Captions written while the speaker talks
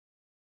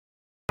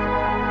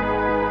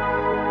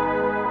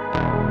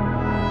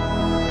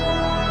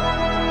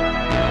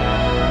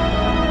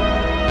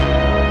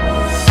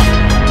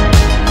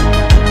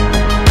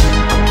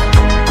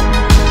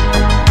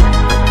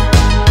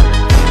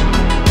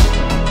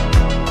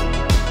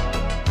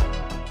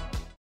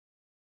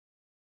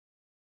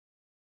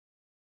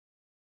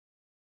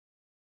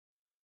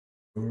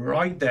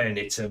Right then,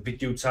 it's a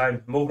video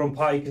time. I'm over on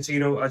Pi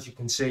Casino, as you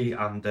can see,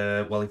 and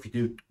well, if you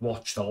do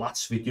watch the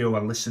last video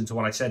and listen to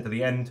what I said at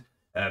the end,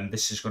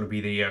 this is going to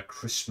be the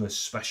Christmas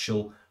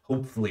special,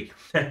 hopefully.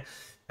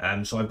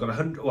 So I've got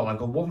 100. Well, I've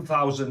got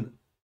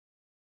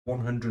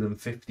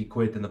 1,150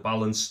 quid in the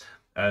balance.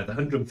 The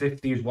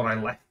 150 is what I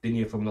left in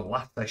here from the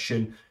last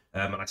session,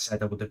 and I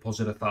said I would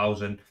deposit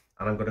 1,000,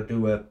 and I'm going to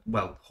do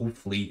well,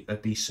 hopefully a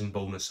decent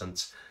bonus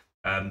hunt.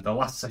 The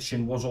last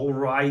session was all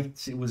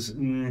right. It was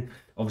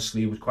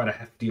obviously it was quite a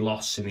hefty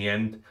loss in the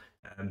end,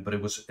 but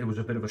it was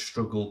a bit of a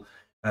struggle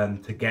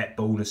to get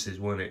bonuses,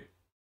 wasn't it?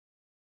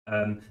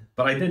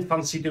 But I did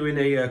fancy doing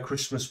a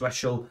Christmas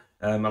special,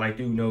 and I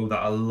do know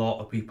that a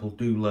lot of people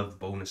do love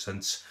bonus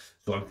hunts,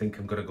 so I think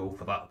I'm going to go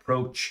for that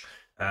approach.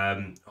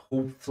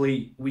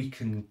 Hopefully we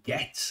can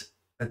get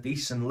a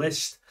decent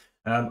list.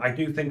 I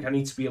do think I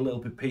need to be a little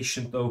bit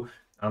patient though,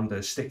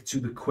 and stick to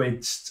the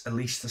quids at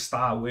least to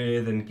start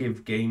with, and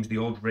give games the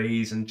odd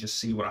raise and just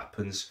see what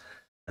happens.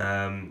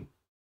 Yeah,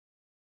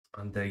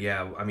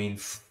 I mean,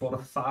 for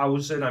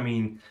 1,000, I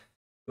mean,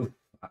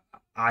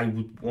 I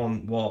would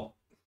want what?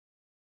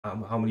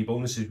 How many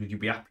bonuses would you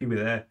be happy with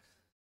there?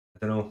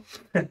 I don't know.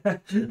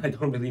 I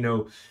don't really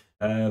know.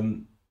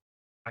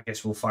 I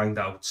guess we'll find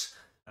out.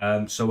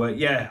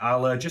 Yeah,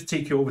 I'll just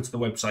take you over to the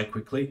website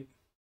quickly.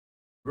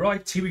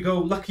 Right, here we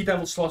go,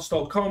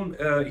 luckydevilslots.com.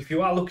 If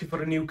you are looking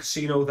for a new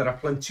casino, there are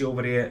plenty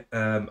over here,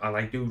 and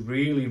I do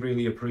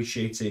really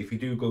appreciate it if you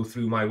do go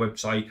through my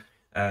website,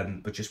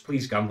 but just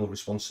please gamble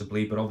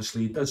responsibly. But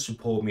obviously it does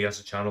support me as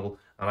a channel,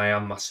 and I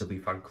am massively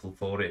thankful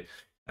for it.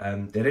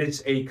 There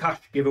is a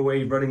cash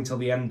giveaway running till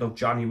the end of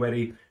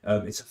January.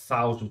 It's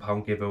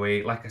 £1,000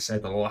 giveaway. Like I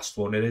said on the last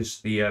one, it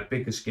is the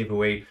biggest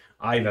giveaway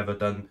I've ever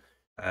done.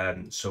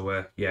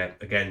 Yeah,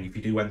 again, if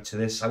you do enter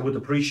this, I would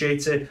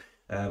appreciate it.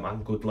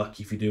 And good luck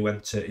if you do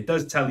enter. It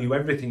does tell you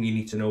everything you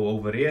need to know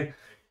over here.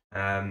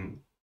 Yeah,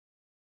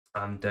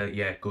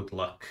 good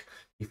luck.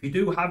 If you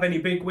do have any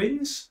big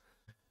wins,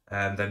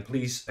 then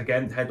please,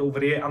 again, head over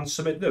here and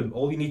submit them.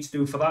 All you need to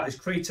do for that is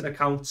create an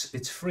account.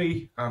 It's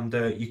free, and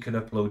you can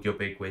upload your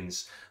big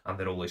wins, and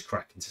they're always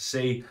cracking to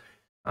see.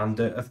 And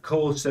of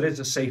course, there is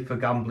a safer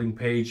gambling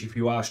page. If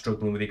you are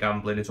struggling with your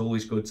gambling, it's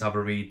always good to have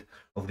a read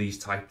of these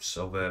types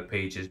of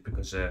pages,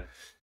 because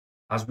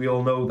as we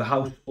all know, the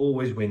house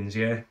always wins,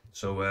 yeah?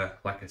 So,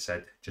 like I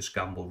said, just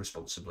gamble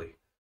responsibly.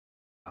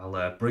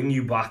 I'll bring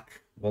you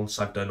back once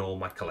I've done all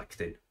my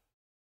collecting.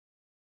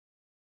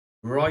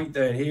 Right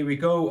then, here we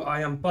go.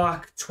 I am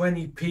back,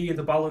 20p in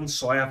the balance,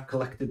 so I have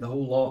collected the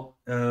whole lot.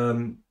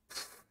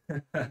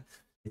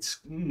 It's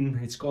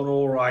gone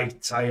all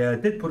right. I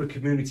did put a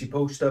community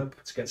post up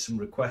to get some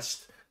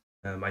requests.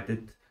 I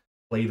did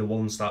play the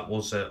ones that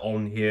was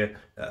on here.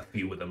 A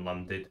few of them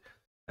landed.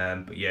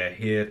 But yeah,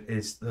 here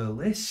is the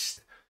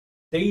list.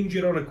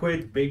 Danger on a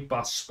quid, Big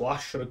Bass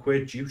Splash on a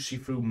quid, Juicy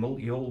Fruit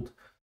Multi-Hold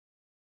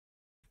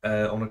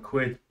on a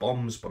quid,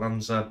 Bombs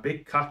Bonanza,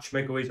 Big Catch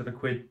Megaways on a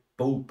quid,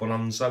 Boat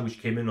Bonanza,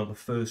 which came in on the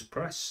first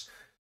press,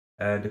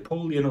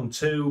 Napoleon on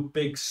 2,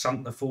 Big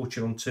Santa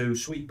Fortune on 2,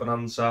 Sweet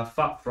Bonanza,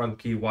 Fat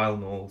Frankie, Wild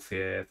North,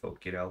 yeah,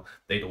 fucking hell,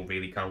 they don't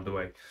really count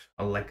away,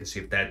 and Legacy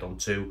of Dead on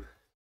 2.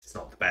 It's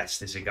not the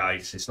best, is it,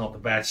 guys? It's not the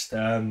best.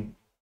 To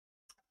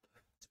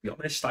be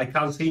honest, I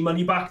can't see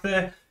money back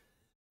there,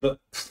 but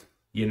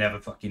you never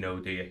fucking know,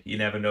 do you? You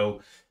never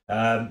know.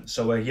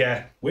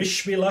 Yeah,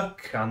 wish me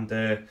luck, and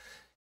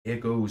here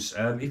goes.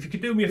 If you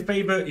could do me a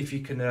favour, if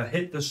you can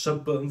hit the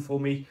sub button for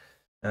me,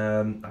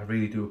 I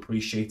really do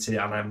appreciate it,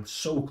 and I'm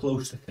so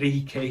close to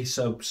 3k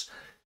subs.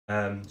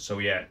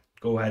 Yeah,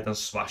 go ahead and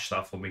smash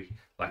that for me.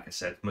 Like I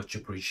said, much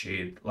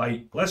appreciated.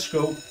 Like, let's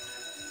go.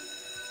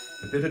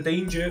 A bit of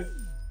danger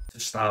to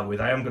start with.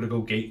 I am going to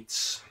go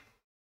Gates.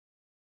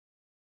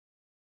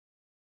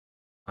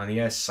 And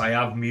yes, I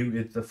have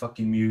muted the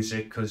fucking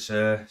music because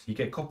you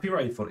get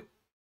copyright for it.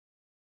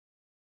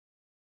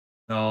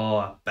 Oh,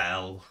 a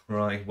bell.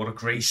 Right, what a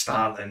great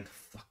start then.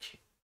 Fuck you.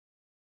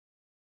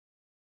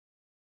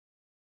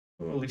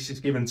 Well, at least it's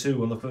given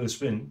 2 on the first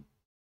spin.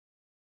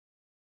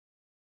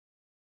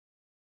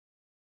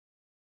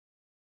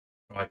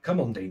 Right, come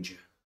on, Danger.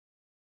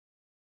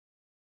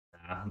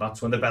 Nah,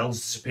 that's when the bells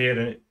disappear,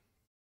 innit?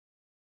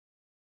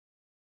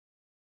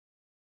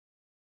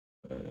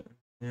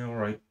 Yeah, all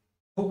right.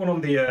 Put one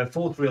on the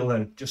fourth reel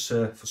then, just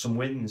for some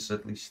wins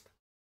at least.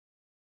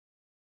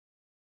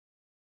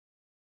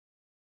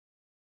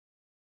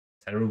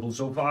 Terrible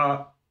so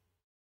far.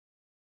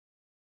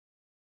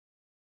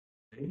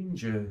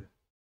 Danger.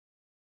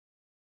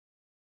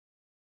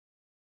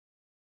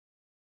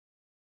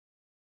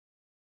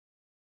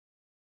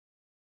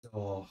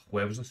 Oh,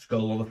 where was the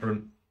skull on the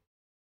front?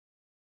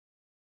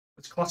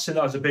 It's classing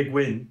that as a big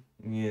win.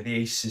 Yeah, the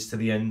aces to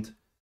the end.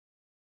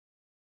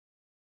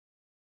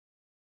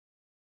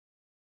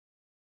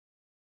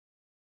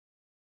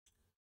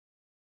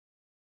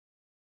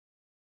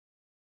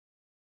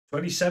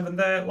 27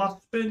 there,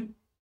 last spin.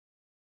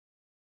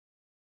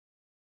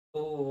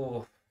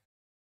 Oh.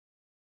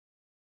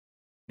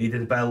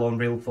 Needed a bell on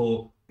reel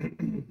 4.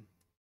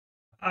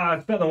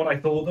 It's better than what I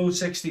thought, though.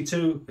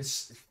 62.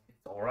 It's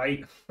All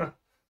right.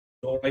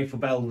 All right for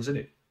bells, isn't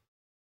it?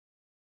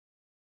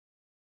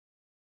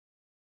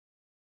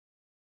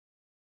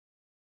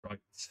 Right.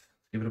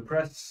 Give it a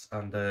press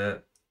and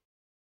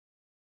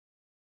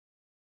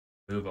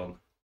move on.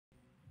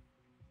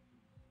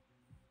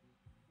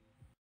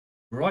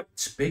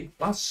 Right. Big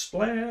blast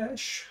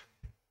splash.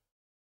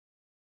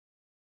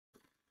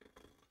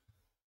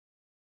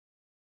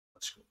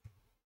 Let's go.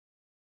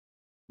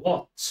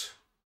 What?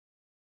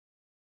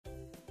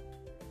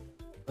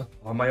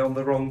 Am I on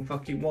the wrong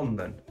fucking one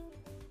then?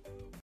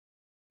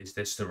 Is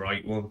this the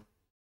right one?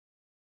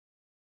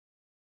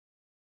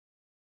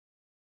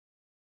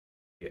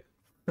 Yeah.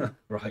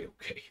 Right,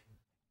 okay.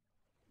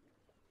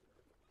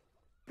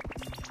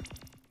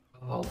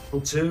 Oh,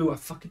 level 2. I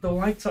fucking don't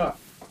like that.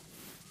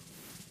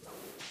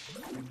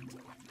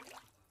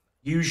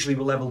 Usually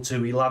with level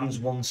 2, he lands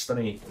once,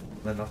 doesn't he?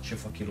 Then that's your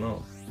fucking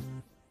lot.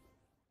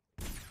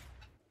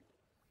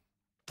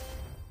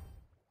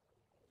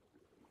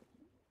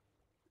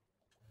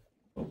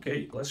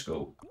 Okay, let's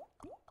go.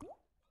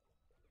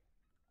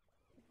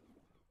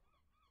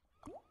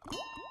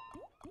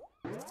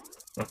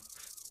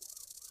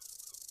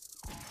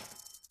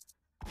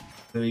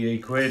 38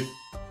 quid.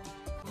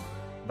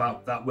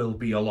 That will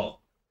be a lot.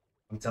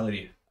 I'm telling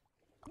you.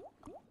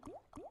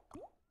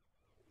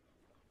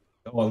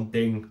 Go on,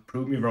 ding.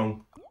 Prove me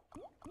wrong.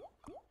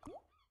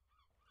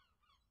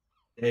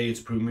 Hey, it's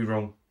proved me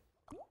wrong.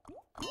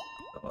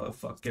 Oh,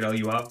 fucking hell,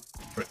 you have.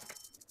 Frick.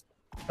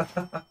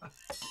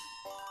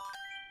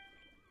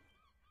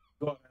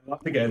 Go on,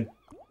 laugh again.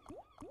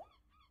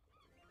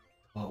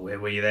 Oh, where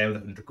were you there with a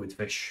 100 quid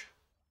fish?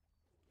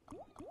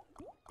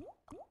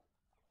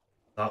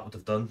 That would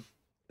have done.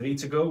 3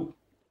 to go.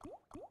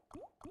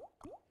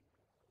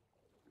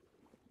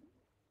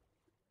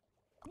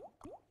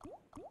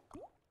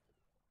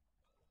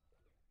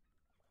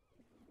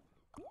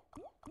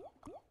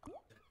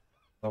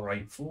 All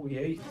right,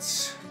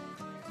 48.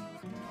 I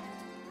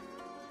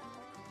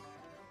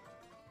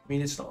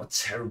mean, it's not a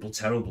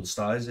terrible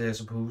start, is it, I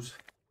suppose?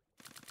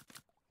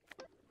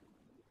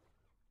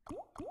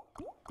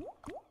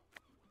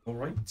 All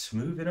right,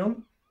 moving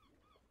on.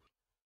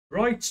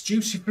 Right,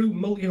 Juicy Fruit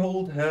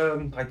Multi-Hold.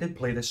 I did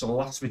play this on the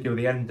last video at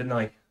the end, didn't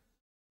I?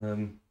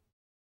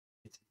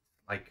 It's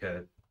like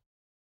a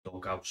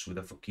doghouse with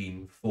a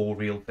fucking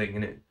 4-reel thing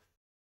in it.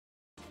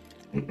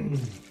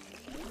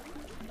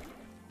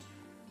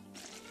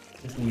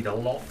 Just need a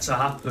lot to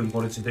happen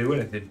for it to do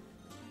anything.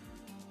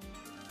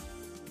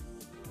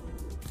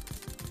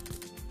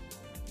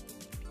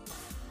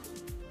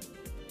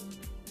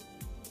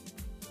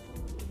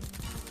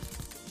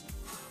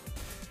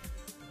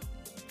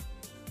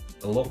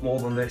 A lot more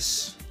than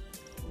this.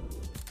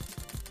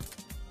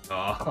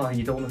 Ah,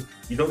 you don't want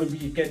to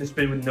be getting a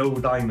spin with no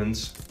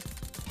diamonds.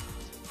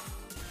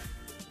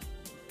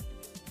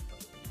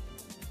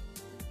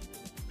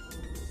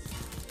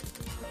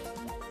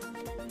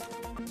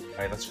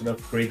 Right, that's gonna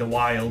upgrade the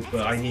wild,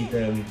 but I need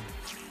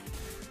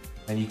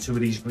 2 of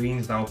these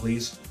greens now,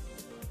 please.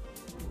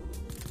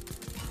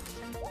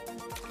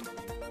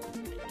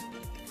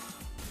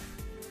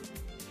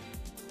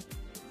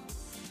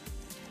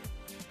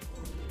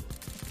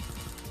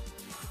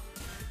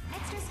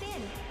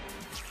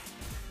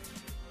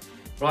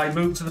 Right,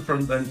 move to the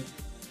front then.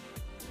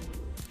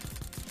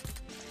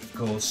 Of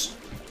course.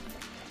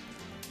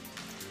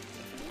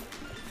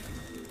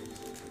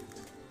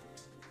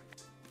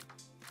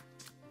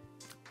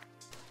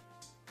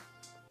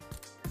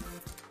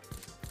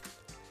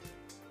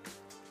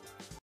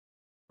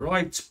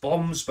 Right,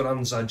 bombs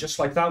bonanza. Just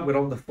like that, we're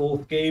on the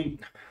 4th game.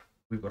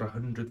 We've got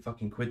 100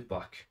 fucking quid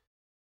back.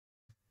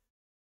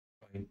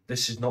 I mean,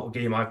 this is not a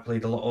game I've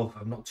played a lot of.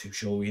 I'm not too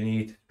sure what you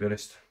need, to be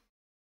honest.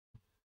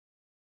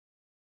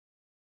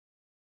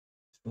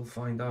 We'll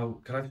find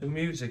out. Can I have some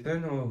music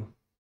then, or?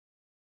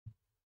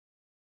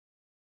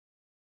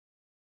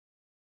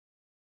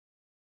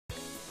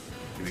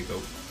 Here we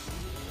go.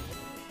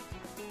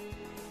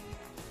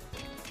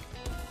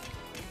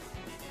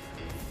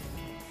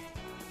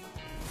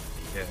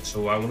 Yeah,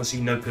 so I want to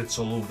see nuggets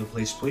all over the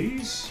place,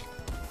 please.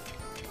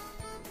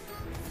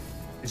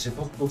 Is it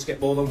possible to get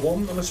more than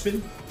 1 on a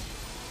spin?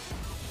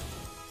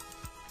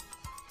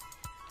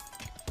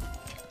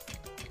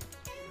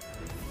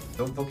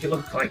 Don't fucking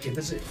look like it,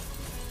 does it?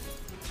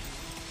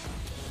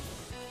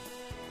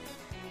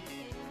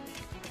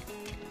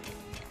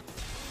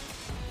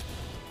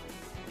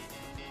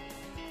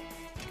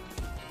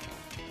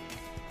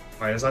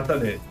 Right, has that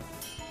done it?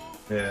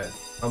 Yeah.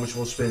 How much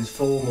more spins?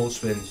 4 more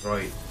spins,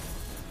 right.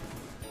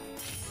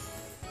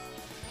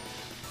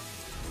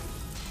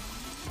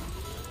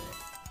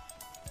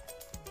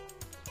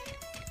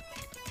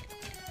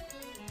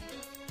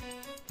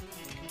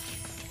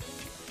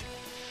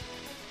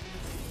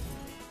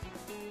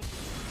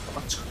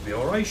 That's gonna be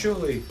alright,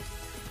 surely.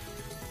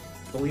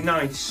 Really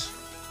nice.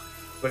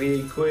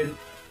 28 quid.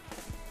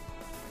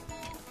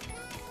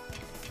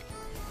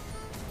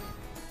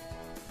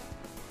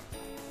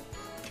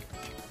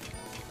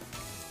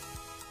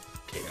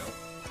 Okay, now.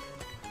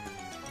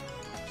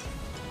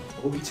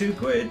 42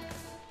 quid.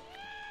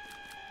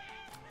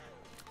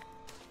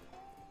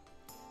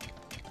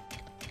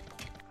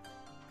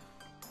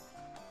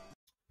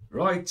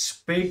 Right,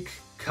 big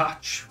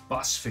catch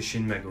bass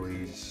fishing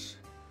megaways.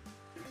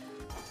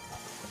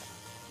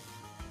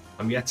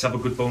 I'm yet to have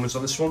a good bonus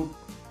on this one.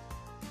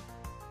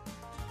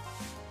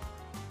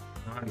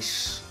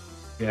 Nice.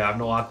 Yeah, I've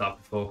not had that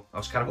before. I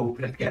was kind of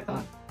hoping I'd get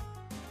that.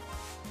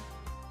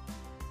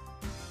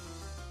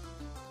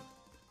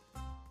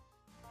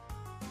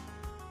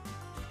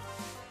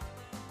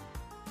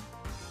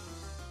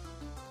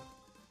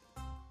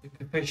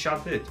 The fish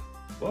I did.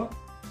 What?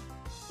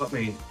 What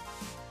mean?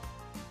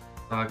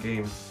 Our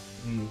game.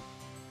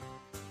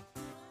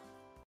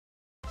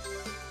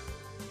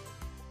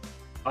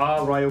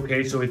 Ah, right,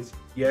 okay, so it's,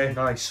 yeah,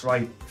 nice,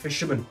 right.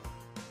 Fisherman.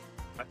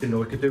 I didn't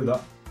know I could do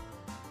that.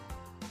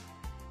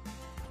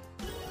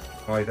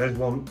 Right, there's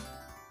one.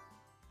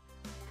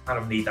 Kind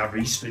of need that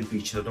respin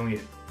feature, don't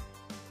you?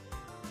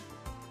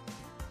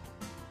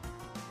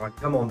 Right,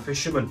 come on,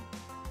 fisherman.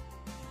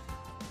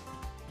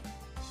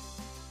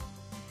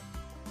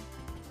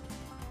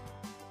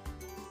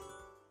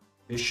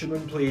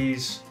 Fisherman,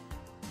 please.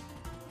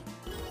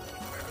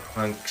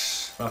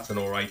 Thanks. That's an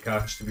alright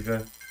catch, to be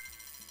fair.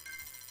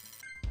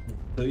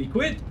 30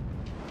 quid.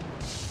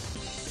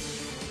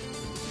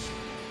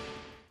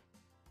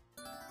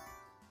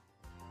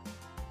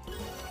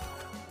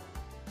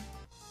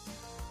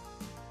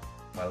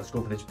 Right, let's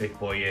go for this big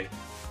boy here.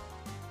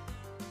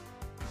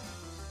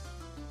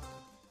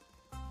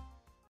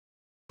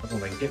 Come on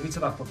then, get me to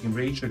that fucking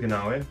re-trigger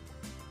now, eh?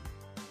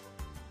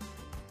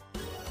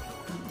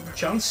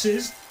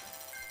 Chances.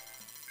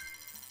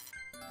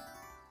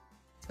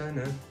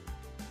 Turner.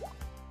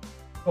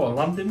 Oh, I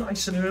landed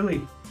nice and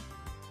early.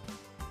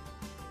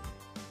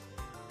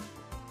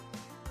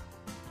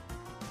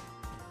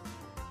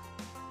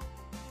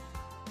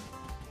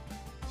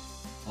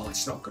 Oh,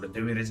 it's not gonna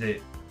do it, is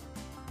it?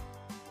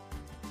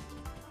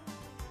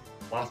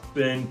 Last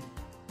spin.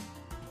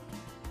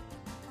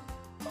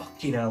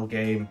 Fucking hell,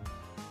 game.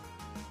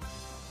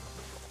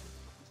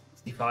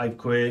 65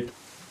 quid.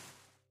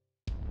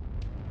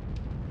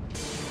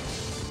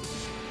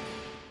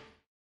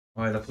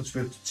 Right, that puts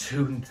me up to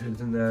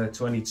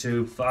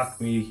 222.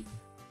 Fuck me.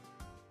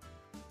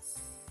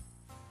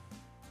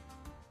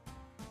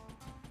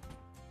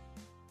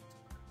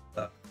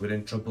 We're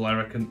in trouble, I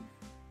reckon.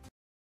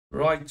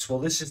 Right, well,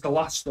 this is the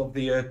last of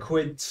the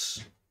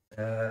quids.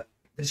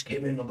 This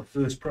came in on the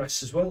first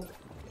press as well.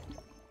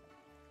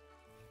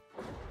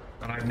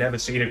 And I've never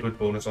seen a good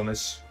bonus on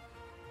this.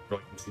 Right,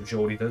 I'm too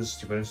sure what he does,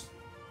 to be honest.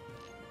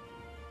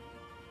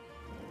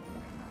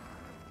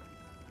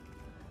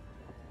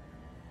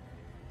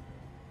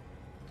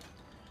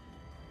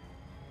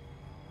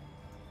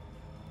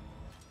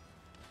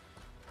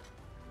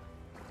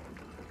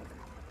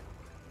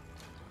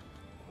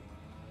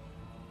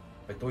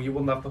 I thought you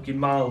want that fucking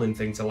Marlin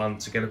thing to land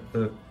to get up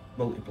the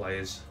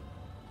multipliers.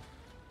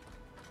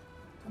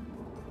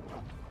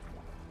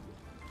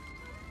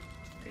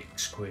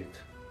 6 quid.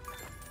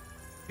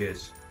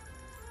 Yes.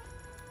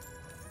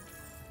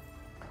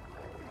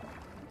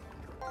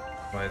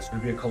 Right, it's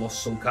going to be a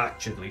colossal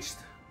catch at least.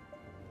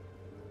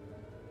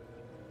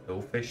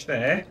 No fish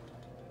there.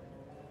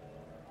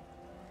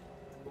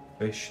 No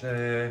fish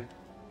there.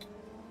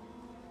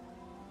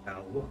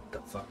 Now, what the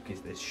fuck is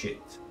this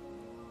shit?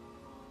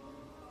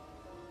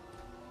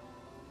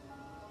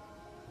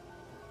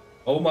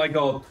 Oh my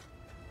god.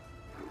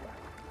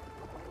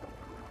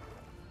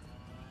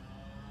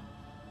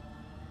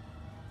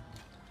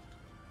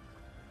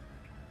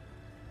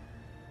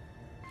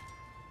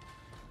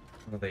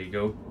 Oh, there you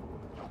go.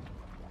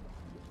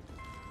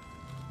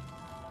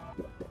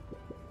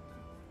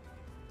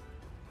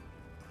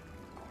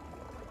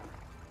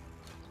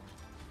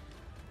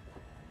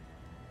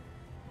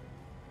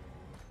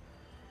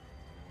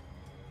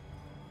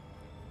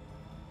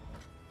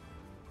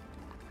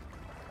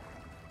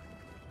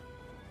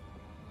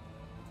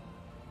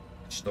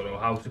 Just don't know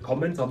how to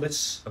comment on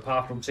this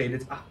apart from saying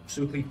it's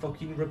absolutely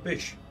fucking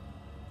rubbish.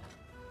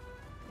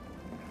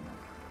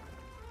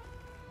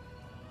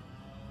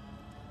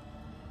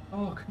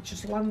 Oh, can you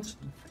just land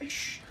some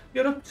fish?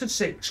 You're up to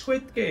 6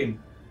 quid,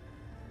 game.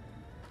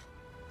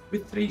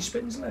 With 3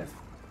 spins left.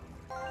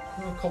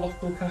 Oh,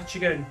 colossal catch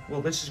again.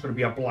 Well, this is going to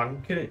be a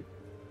blank, isn't it?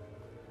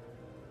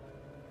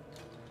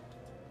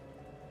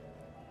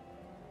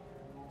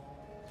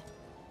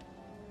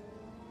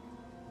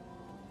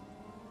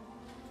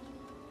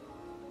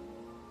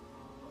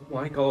 Oh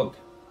my god.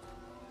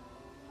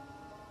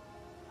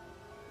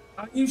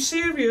 Are you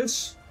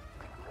serious?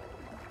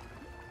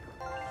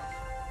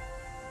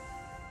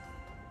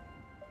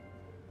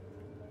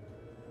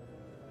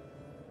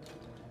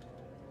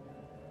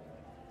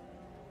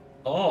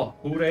 Oh,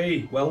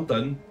 hooray. Well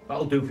done.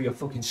 That'll do for your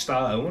fucking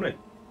starter, won't it?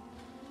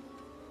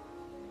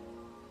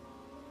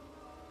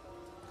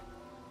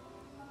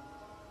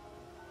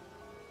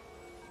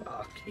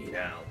 Fucking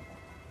hell.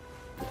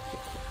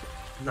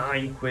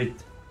 9 quid.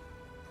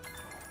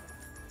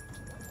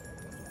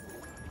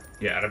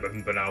 Yeah, I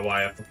remember now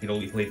why I fucking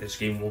only played this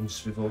game once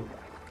before.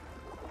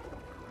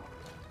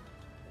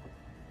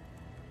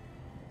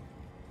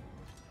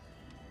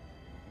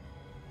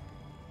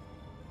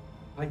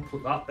 I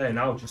put that there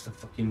now just to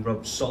fucking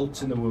rub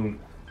salt in the wound.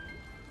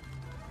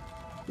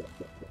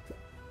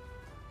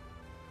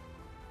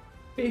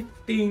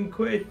 15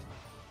 quid.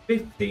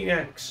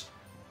 15x.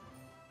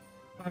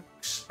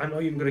 Max, I'm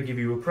not even going to give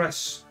you a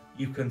press.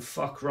 You can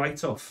fuck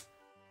right off.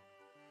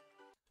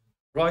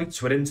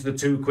 Right, we're into the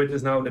 2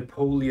 quidders now.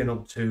 Napoleon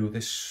on 2.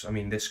 This, I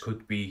mean, this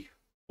could be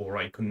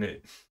alright, couldn't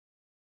it?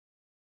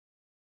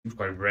 It's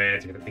quite rare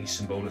to get a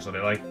decent bonus on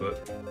it, like,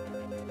 but...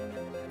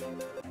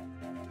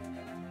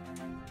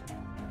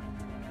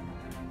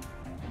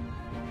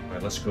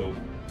 Right, let's go.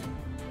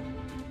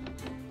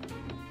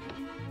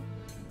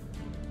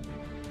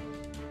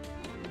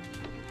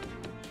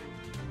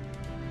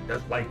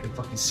 Does like a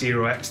fucking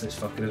 0x this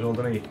fucking as well,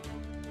 doesn't he?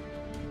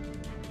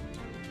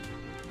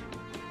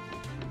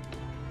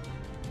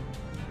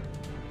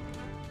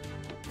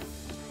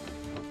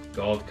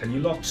 God, can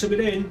you lock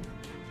something in?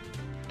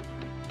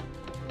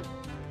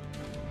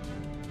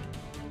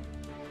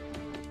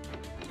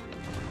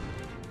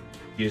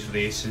 Here's for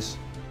the aces.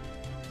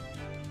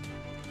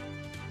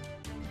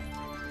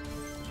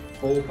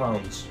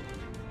 £4.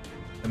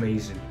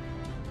 Amazing.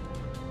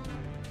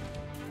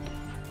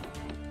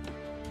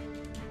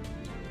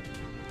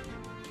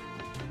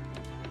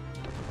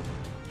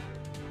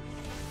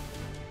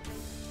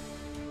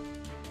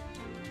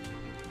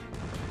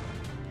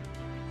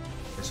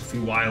 There's a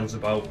few wilds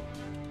about.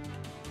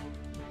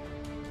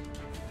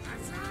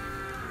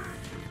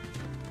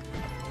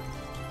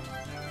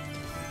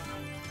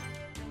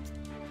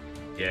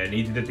 Yeah,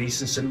 needed a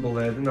decent symbol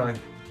there, didn't I?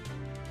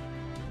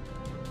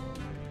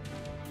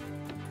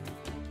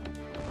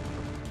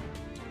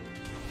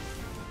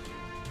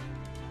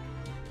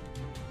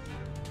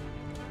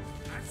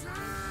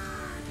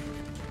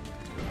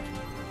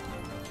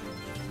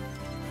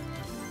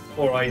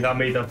 Alright, that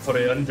made up for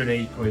it,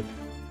 108 quid.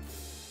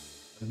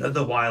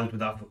 Another wild with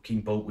that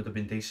fucking boat would have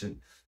been decent.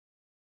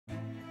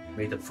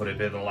 Made up for it a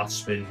bit of the last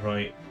spin,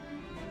 right.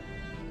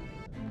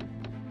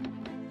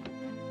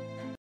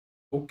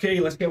 Okay,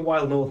 let's get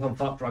Wild North on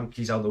Fat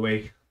Frankie's out of the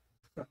way.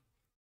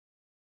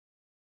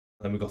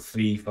 Then we've got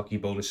 3 fucking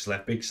bonuses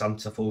left. Big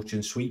Santa,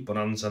 Fortune, Sweet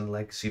Bonanza and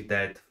Legacy of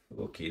Dead.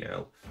 Okay,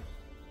 now.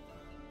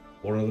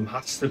 One of them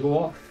has to go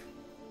off.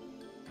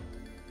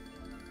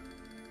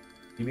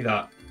 Give me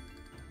that.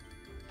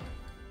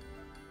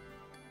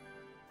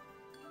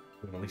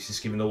 Well, at least it's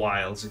giving the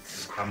wilds. It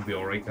can be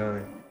alright, can't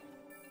it?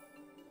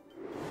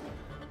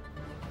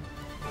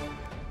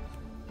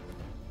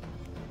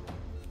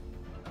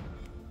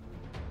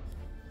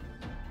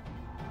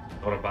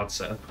 Not a bad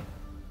setup.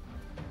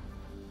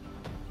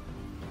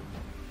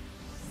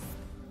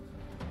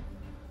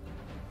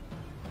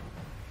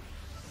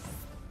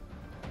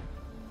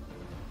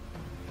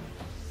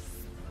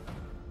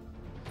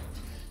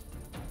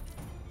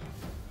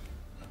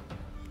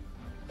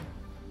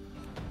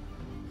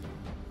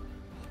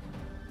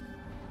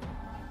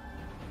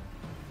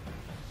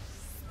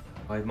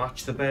 I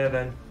match the bear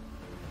then.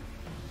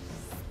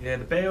 Yeah,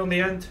 the bear on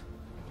the end.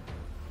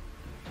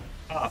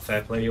 Ah,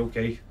 fair play,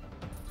 okay.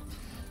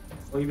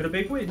 Not even a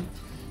big win.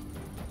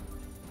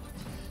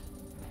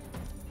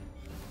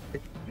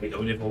 They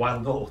don't live a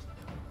Wild North.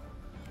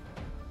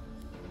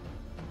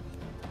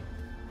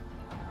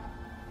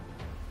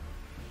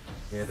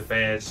 Yeah, the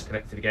bear's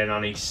connected again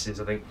on aces,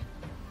 I think.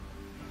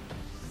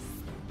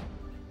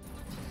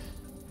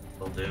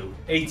 Will do.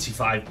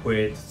 85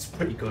 quid. It's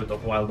pretty good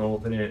off Wild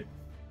North, isn't it?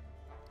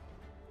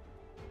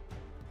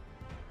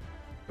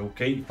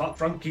 Okay, Fat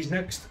Frankie's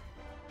next.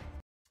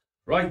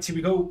 Right, here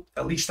we go.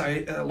 At least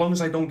as long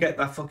as I don't get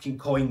that fucking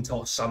coin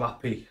toss, I'm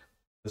happy.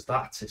 Because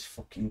that is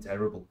fucking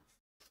terrible.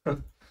 Yeah,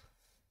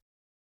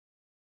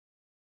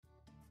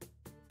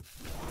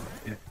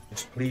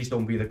 just please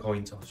don't be the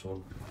coin toss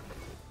one.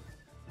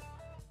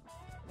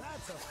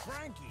 That's a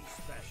Frankie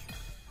special.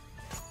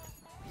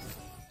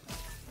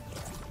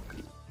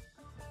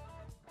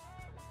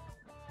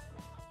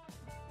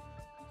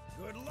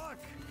 Good luck.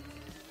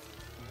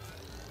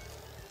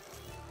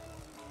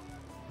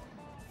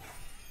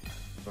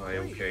 Right,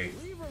 okay.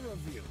 Leave a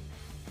review.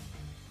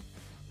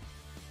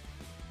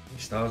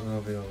 Stars now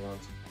be on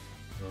lads.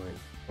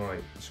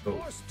 Right, let's go.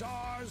 More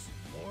stars,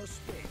 more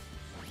spins.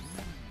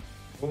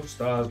 More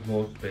stars,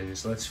 more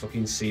spins. Let's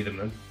fucking see them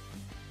then.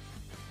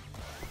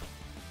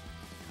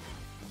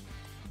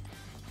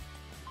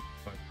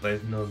 Right,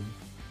 there's none.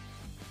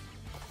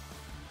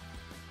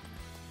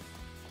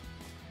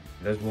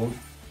 There's one.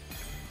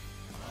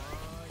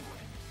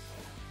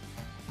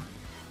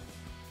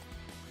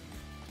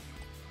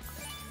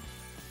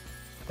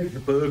 I think the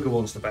burger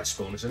one's the best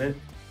bonus, isn't it?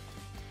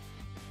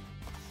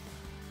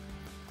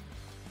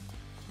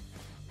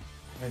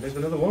 Right, there's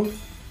another one.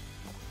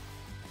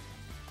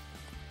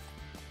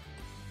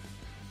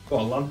 Go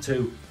on, land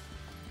 2.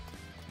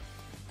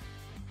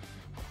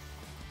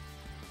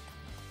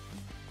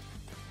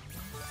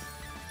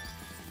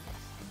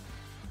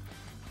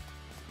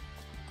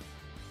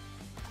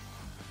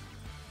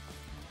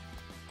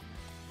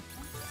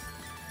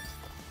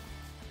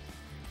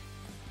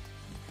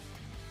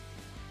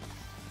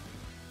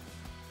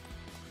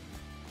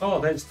 Oh,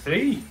 there's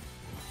 3.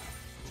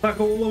 That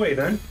go all the way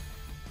then?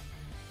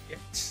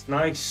 Yes,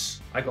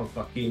 nice. I got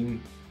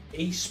fucking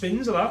 8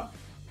 spins of that.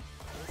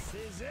 This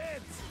is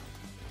it.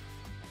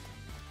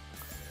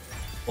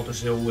 Or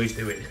does it always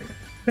do it?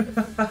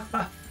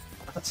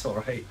 That's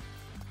alright.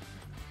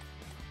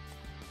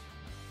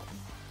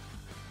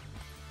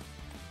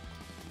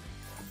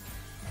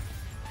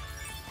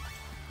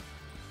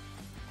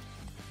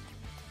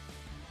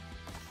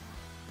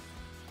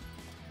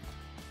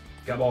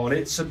 Come on,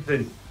 it's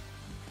something.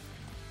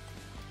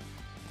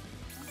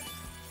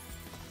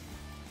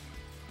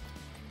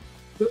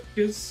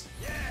 Focus.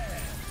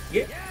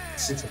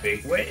 Yes, it's a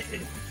big win.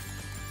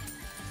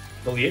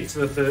 Only into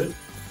the third.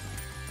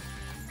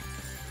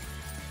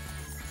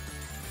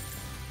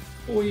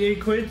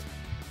 48 quid.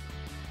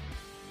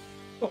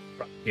 Oh,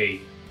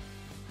 Frankie.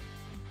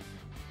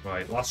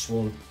 Right, last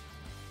one.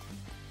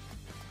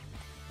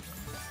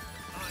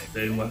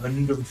 Then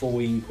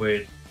 114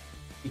 quid.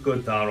 You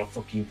could that or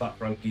fucking fat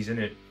Frankie's in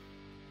it.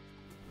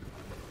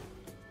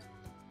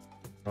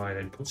 Right,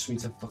 then puts me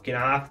to fucking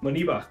half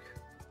money back.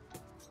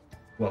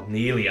 Well,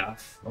 nearly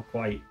half, not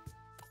quite.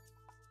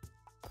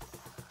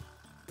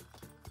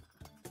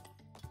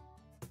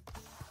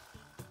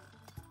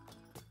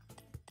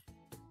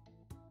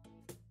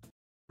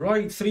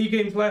 Right, 3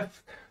 games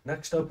left.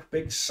 Next up,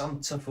 Big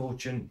Santa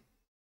Fortune.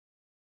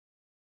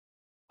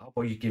 How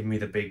about you give me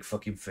the big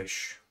fucking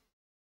fish?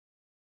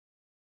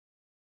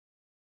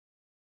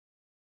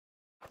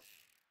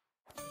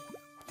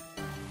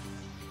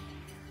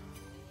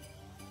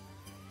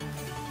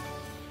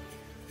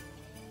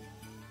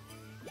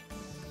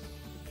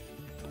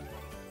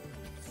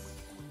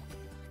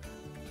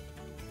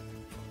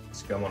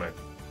 Let's come on in.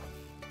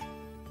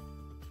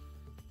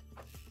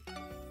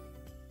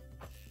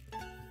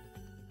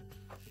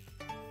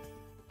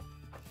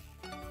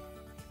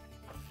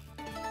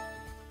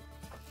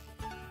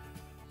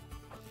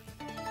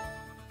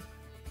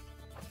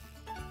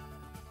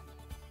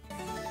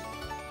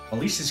 At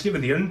least it's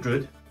given the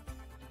 100.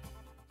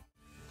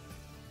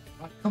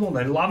 Right, come on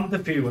then, land a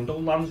few and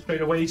don't land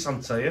straight away,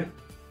 Santa, yeah?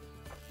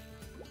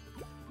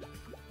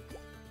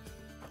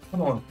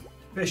 Come on,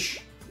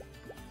 fish.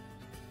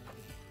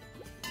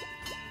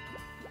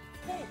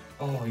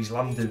 Oh, he's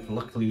landed.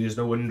 Luckily, there's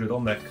no 100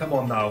 on there. Come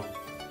on now.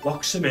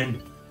 Locks him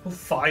in. Put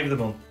 5 of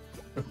them on.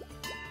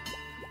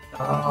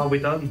 Ah,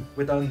 we're done.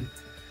 We're done.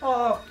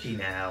 Fucking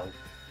hell.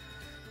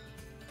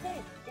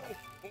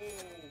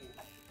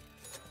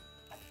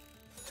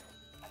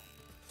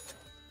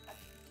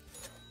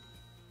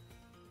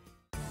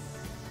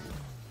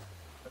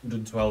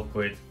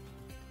 £112.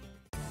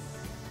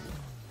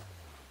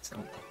 It's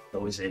not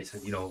though, is it?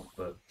 You know,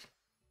 but.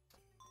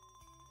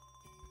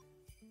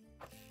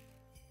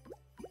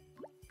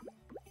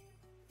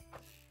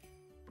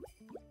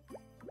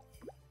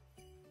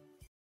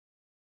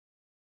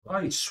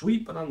 Right,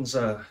 sweet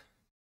bonanza.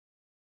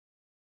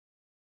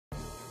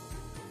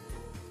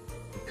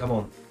 Come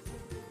on.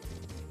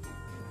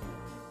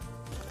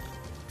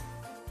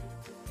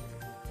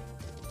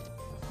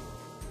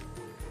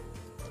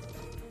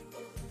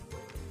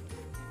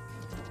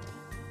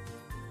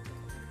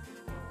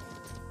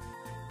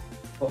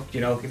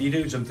 Fucking hell, can you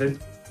do something?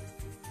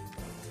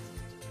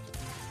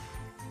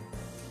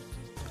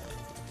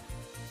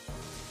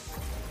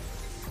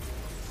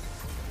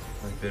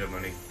 A bit of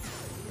money.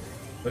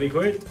 20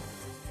 quid.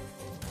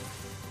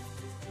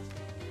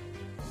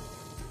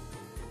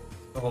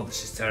 Oh,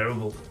 this is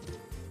terrible.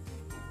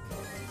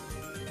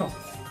 Oh,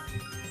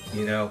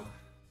 you know.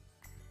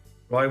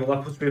 Right, well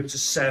that puts me up to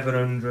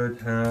 700.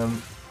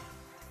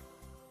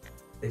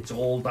 It's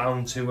all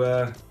down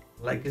to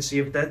Legacy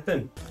of Dead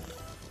then.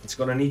 It's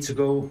gonna need to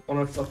go on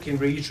a fucking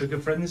re-trigger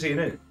frenzy,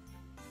 innit?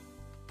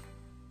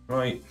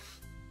 Right.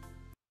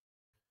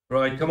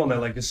 Right, come on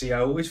then, Legacy. I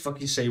always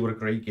fucking say what a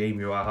great game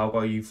you are. How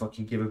about you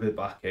fucking give a bit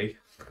back, eh?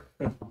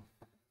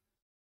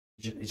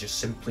 It just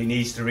simply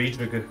needs to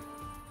re-trigger.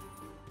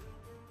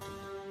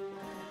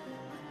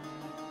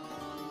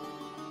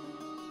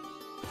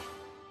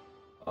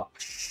 Oh,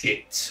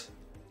 shit.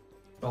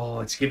 Oh,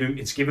 it's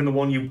giving the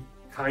one you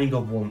kind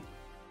of want.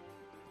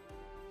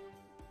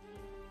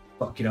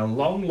 Fucking hell,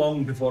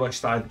 long before I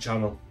started the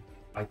channel,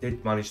 I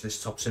did manage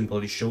this top symbol.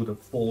 He showed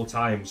it 4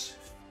 times.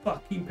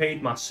 Fucking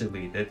paid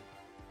massively, he did.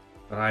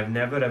 But I've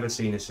never ever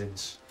seen it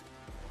since.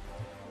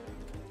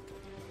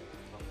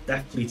 I'll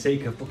definitely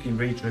take a fucking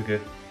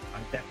re-trigger. I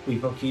definitely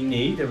fucking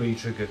need a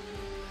re-trigger.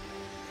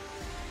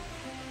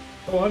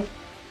 Come on.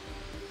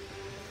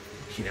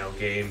 Fucking hell,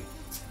 game.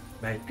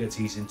 Mega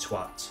teasing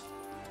twat.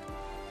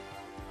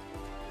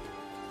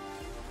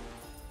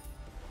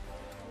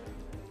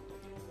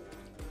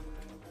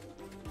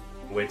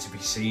 Where to be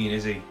seen,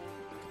 is he?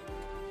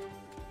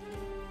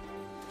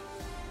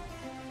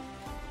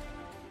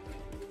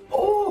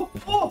 Oh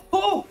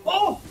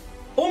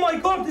my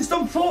god, it's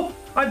done 4.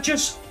 I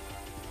just...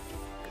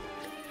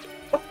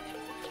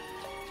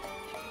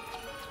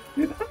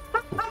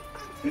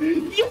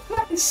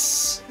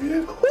 Yes!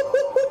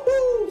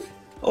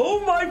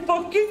 Oh my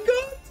fucking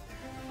god!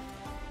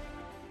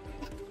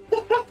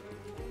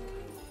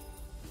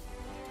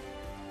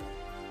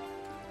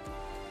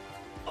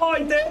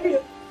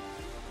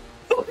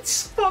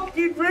 It's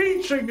fucking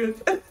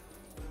re-triggered.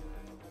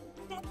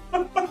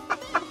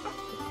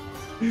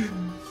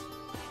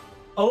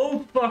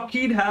 Oh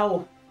fucking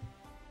hell.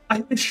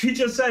 I literally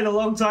just said a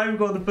long time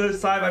ago, the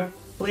first time I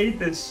played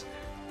this.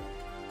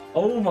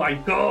 Oh my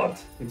god.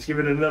 It's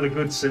giving it another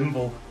good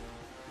symbol.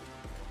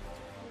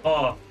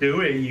 Oh,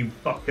 do it, you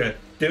fucker.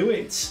 Do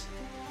it.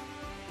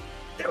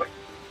 Do it.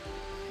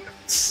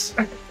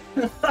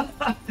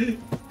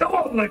 Come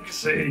on,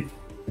 Lexi.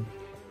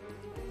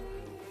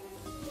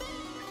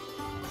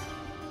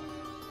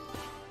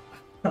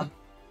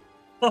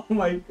 Oh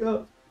my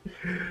god.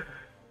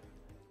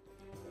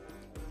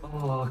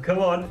 Oh, come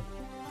on.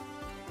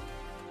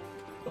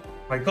 Oh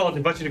my god,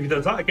 imagine if he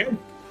does that again.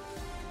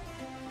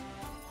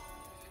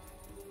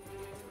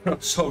 I'm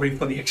sorry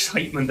for the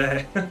excitement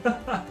there.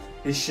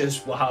 It's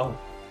just wow.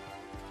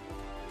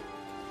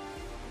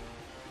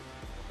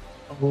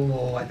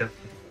 Oh, I don't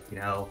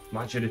know.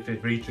 Imagine if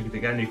it re-triggered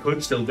again. You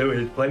could still do it.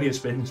 There's plenty of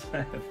spins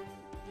left.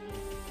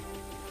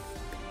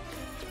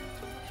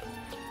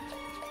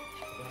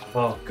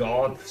 Oh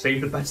god,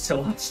 save the best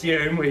till last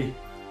year, haven't we?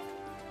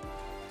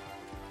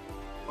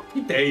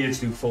 Fucking dare you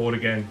to do 4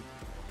 again.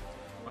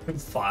 Fucking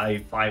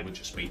 5. 5 would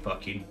just be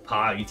fucking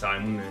party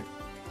time, wouldn't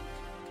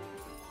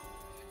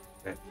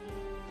it? Okay.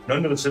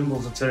 None of the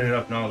symbols are turning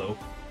up now, though.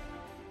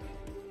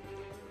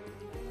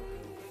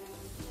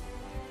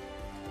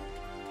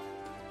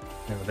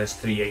 No, there's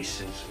 3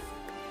 aces.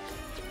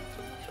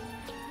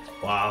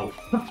 Wow.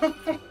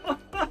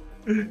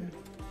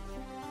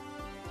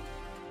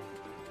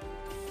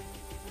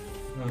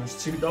 Oh,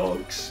 there's 2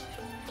 dogs.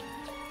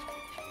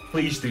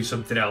 Please do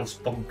something else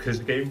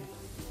bonkers game.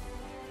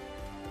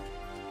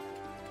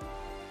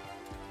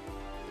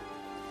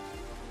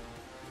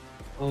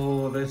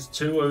 Oh, there's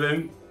 2 of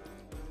them.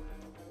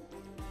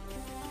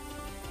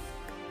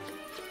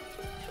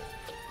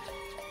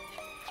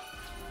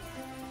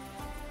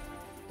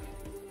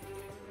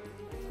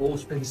 Four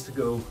spins to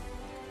go.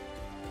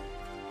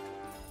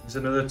 There's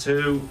another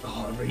 2.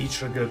 Oh,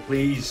 re-trigger,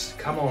 please.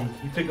 Come on,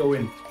 keep it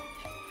going.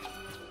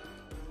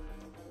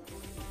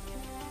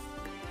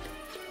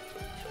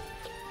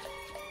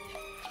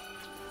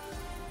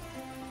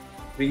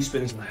 Three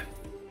spins left.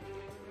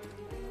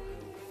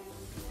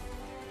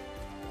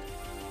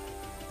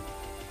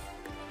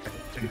 I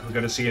think we're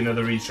going to see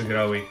another re-trigger,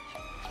 are we?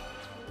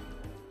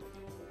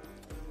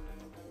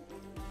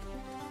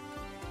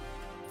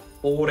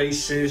 Four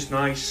aces,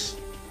 nice.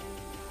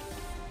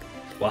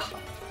 Wow.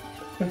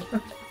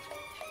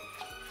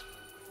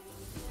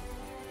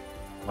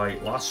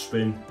 Right, last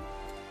spin.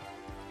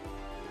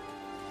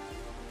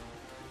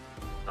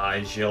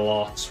 Nice, your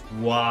lot.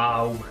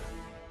 Wow.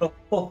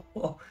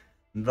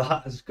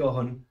 That has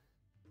gone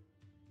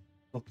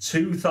for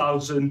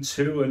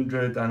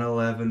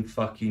 £2,211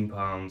 fucking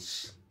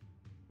pounds.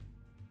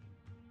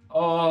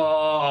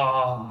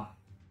 Oh,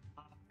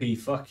 happy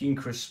fucking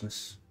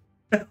Christmas.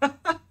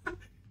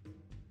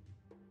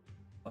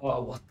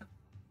 Oh, what the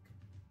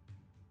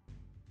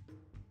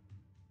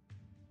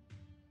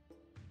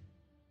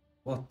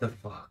what the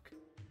fuck?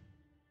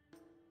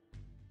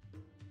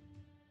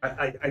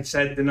 I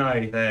said, didn't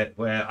I, that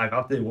where I've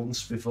had it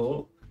once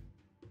before,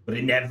 but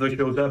it never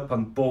showed up,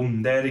 and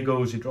boom, there he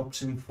goes, he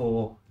drops in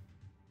 4.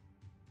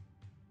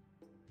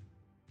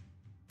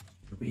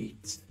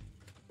 Sweet.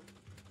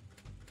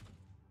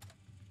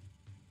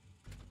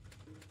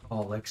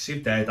 Oh, Lex, you're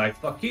dead. I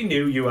fucking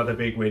knew you had a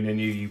big win in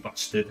you, you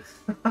bastard.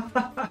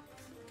 I'll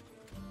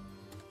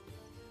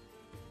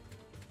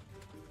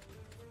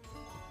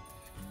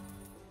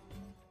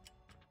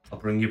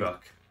bring you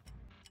back.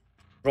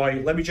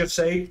 Right, let me just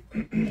say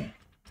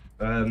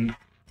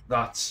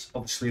that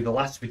obviously the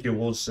last video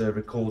was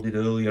recorded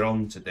earlier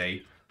on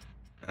today.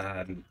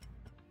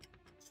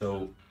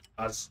 So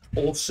as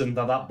awesome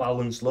that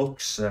balance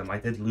looks, I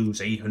did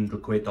lose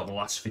 800 quid on the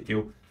last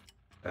video.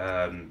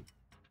 Yeah,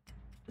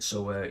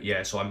 so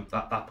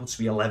that puts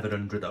me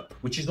 1100 up,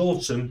 which is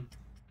awesome,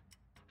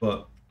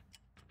 but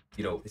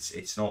you know,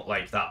 it's not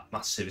like that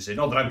massive, is it?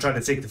 Not that I'm trying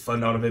to take the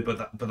fun out of it,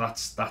 but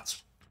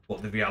that's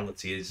what the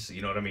reality is,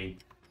 you know what I mean?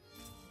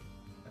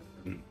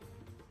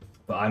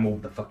 But I'm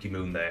over the fucking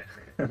moon there.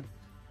 I'm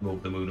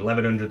over the moon.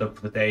 1100 up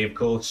for the day, of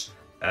course.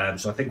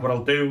 So I think what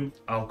I'll do,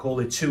 I'll call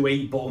it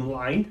 2-8 bottom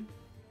line,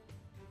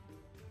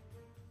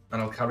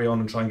 and I'll carry on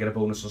and try and get a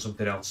bonus or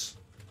something else.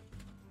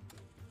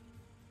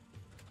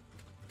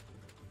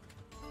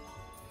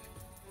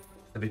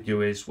 The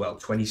video is, well,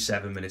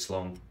 27 minutes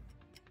long.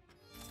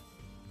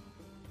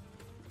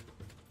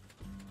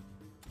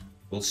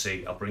 We'll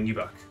see. I'll bring you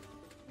back.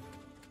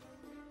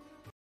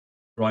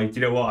 Right,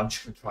 you know what? I'm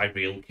just going to try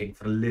Real King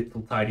for a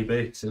little tiny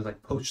bit since I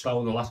pushed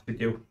out the last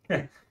video.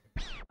 And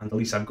at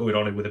least I'm going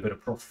on it with a bit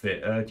of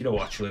profit. Do you know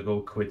what? Actually, I'll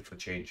go quid for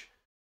change.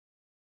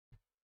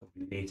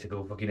 Don't need to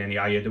go fucking any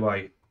higher, do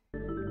I?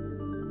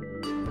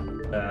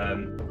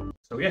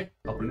 So yeah,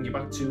 I'll bring you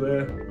back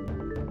to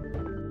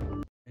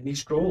any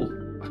scroll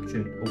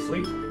action,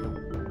 hopefully.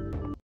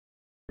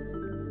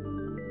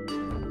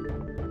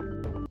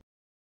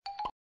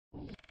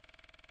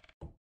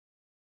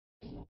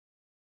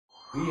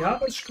 We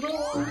have a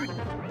scroll!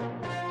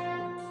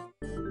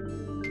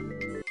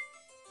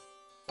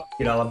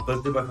 You know, I'm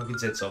buzzing my fucking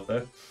tits off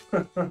there.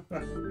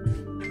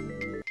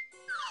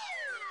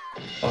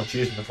 Oh,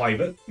 cheers for the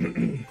fiver.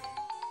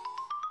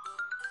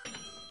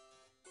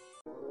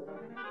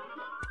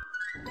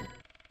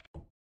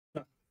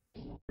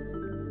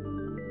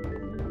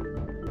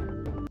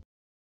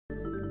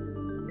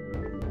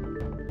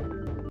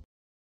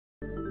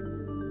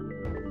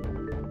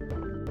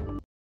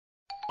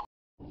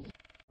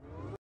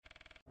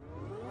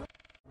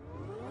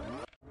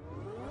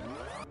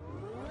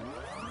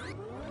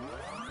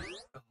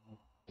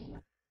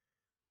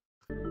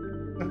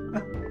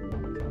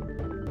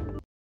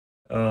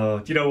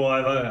 Do you know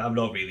what? I'm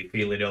not really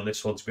feeling it on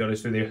this one, to be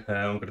honest with you.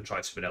 I'm going to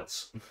try something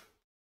else.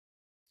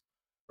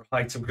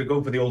 Right, I'm going to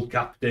go for the old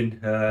captain.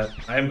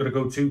 I am going to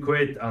go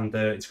 £2, and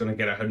it's going to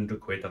get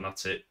 £100, and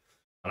that's it.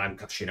 And I'm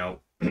cashing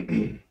out. But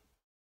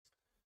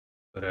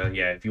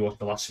yeah, if you watched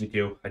the last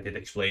video, I did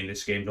explain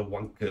this game's a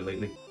wanker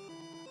lately.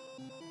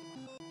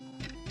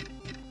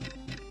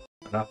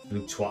 An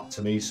absolute twat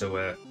to me,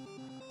 so...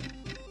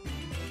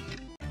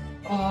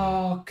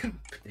 Oh,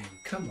 captain,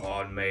 come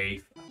on,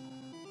 mate.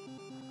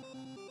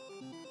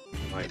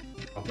 Right,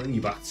 I'll bring you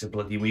back to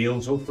bloody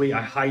wheels. Hopefully,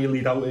 I highly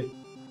doubt it.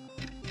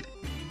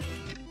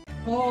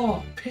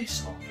 Oh,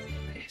 piss off.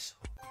 Piss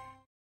off.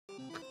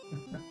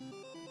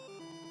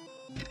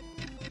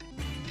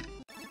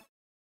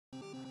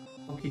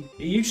 Okay,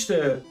 he used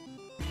to...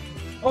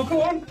 Oh,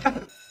 go on.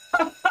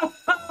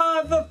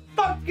 The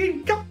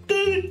fucking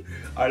captain.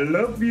 I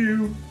love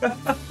you.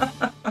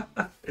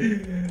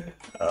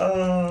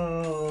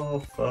 Oh,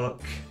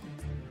 fuck.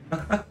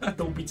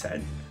 Don't be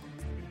 10.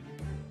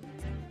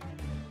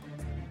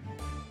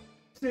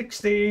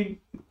 16.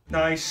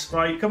 Nice.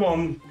 Right, come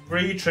on.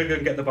 Re-trigger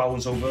and get the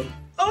balance over.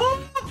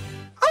 Oh!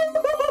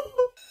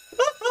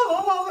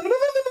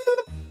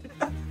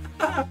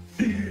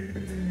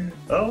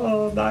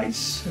 Oh,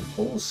 nice.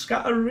 Full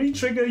scatter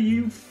re-trigger,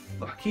 you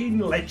fucking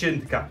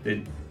legend,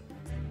 Captain.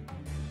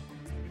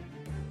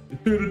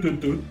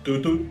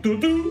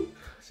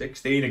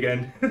 16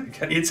 again.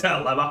 Can you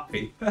tell I'm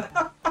happy?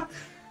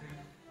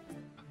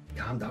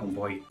 Calm down,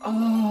 boy.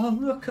 Oh,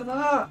 look at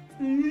that.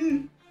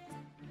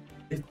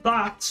 If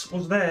that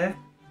was there,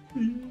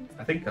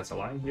 I think that's a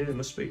line. Yeah, it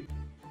must be.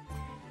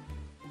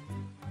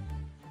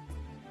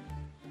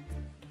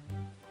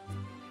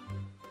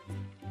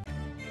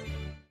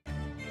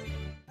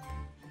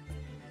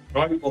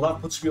 Right, well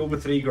that puts me over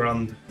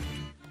 £3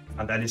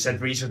 and then it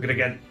said retrigger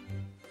again.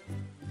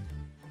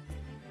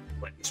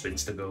 Let me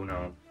spins to go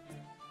now.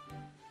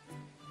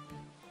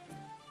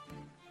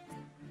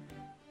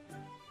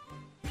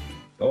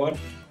 Go on.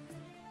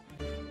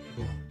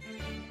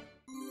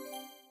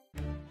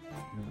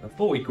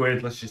 40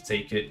 quid, let's just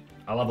take it.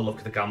 I'll have a look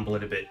at the gamble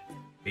in a bit,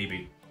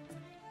 maybe.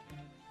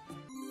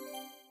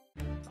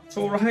 That's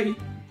alright.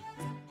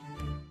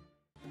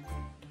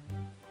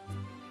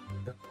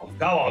 Oh,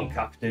 go on,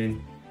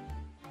 Captain.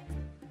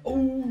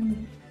 Oh,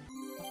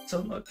 that's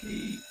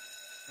unlucky.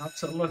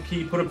 That's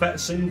unlucky. Put a better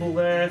symbol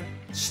there.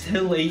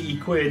 Still 80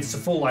 quid. It's a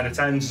full line of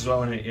 10s as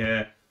well, isn't it?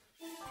 Yeah.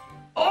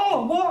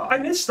 Oh, what? I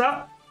missed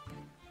that.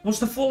 Was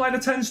the full line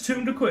of 10s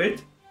 200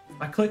 quid?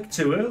 I clicked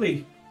too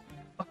early.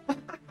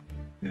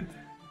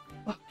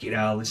 Fucking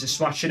hell, this is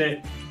smashing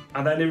it.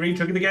 And then it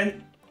re-triggered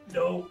again.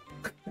 No.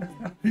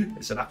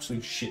 It's an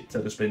absolute shit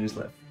ton of spins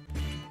left.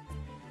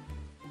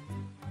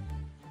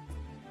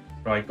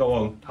 Right, go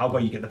on. How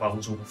about you get the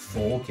balance over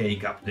 4k,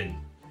 Captain?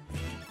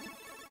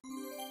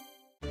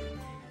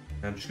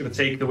 I'm just going to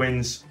take the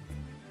wins.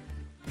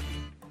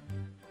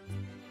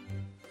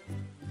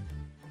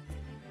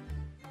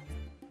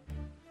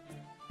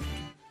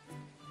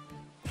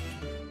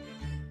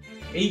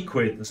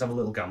 £8. Let's have a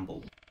little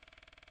gamble.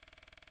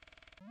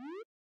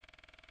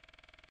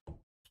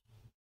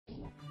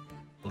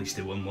 At least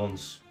it won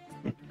once.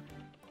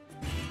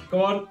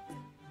 Go on.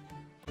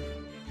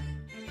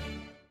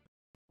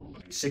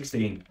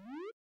 16.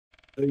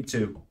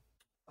 32.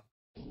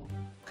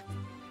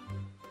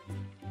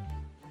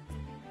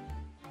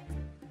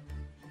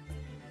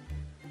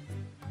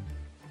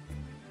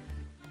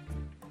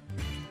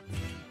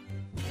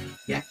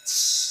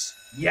 Yes.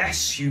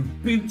 Yes, you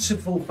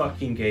beautiful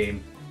fucking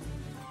game.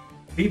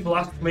 People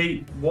ask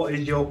me, what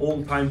is your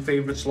all-time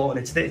favourite slot? And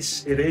it's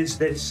this. It is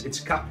this. It's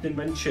Captain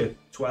Venture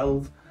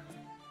 12.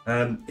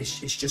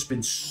 It's just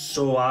been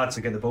so hard to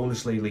get the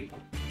bonus lately.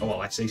 Oh,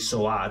 well, I say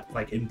so hard,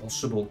 like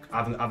impossible. I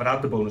haven't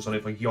had the bonus on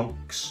it for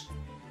yonks.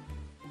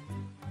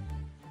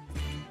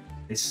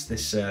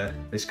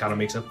 This kind of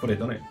makes up for it,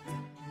 doesn't it?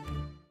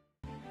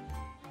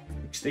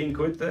 16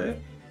 quid there.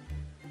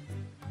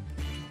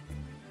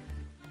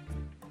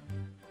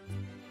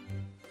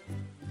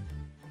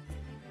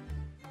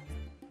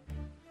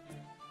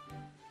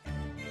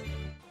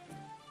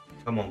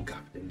 Come on,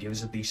 Captain, give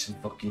us a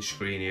decent fucking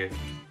screen here.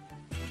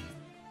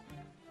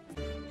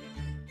 I'm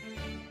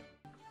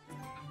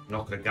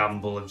not gonna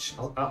gamble and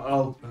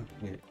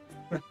yeah.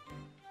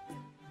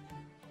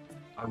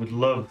 I would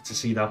love to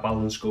see that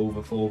balance go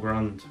over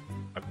 £4.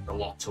 I've got a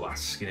lot to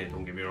ask in it,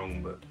 don't get me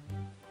wrong, but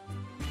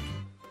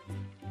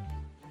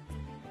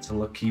that's a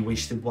lucky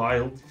wasted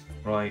wild.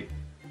 Right.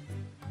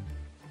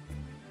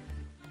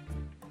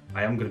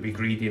 I am going to be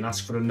greedy and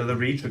ask for another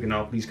retrigger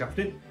now, please,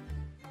 Captain.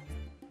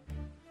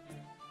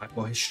 I've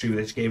got history with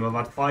this game. I've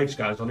had 5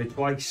 scars on it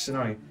twice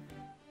tonight.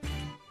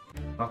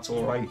 That's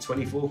alright,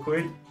 24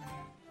 quid.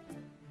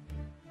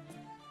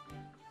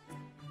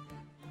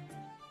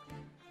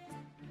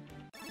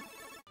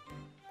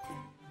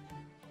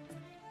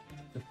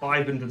 To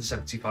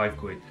 575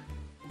 quid.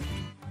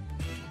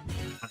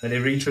 And then it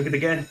re-triggered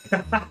again.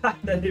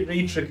 Then it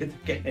re-triggered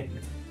again.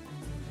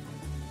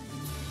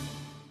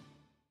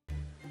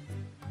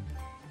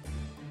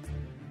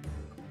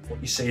 What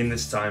are you saying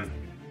this time?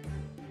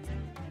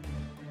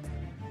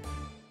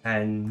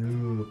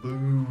 And no,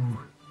 boo.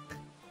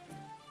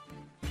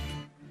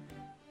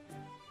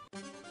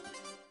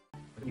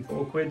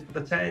 24 quid for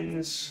the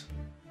 10s.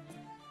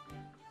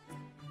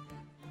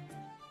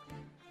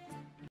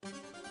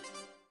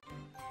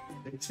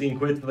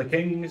 £16 for the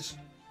kings.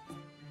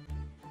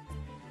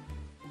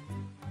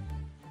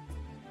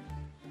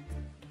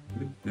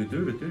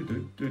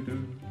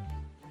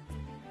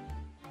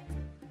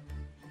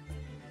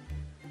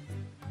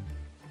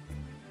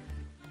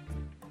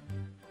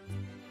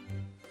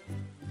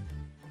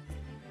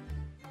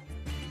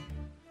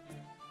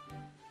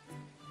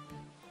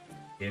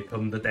 Here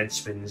come the dead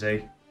spins, eh?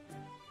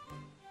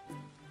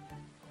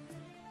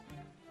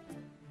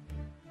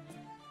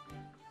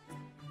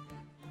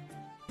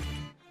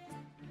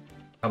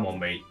 Come on,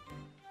 mate.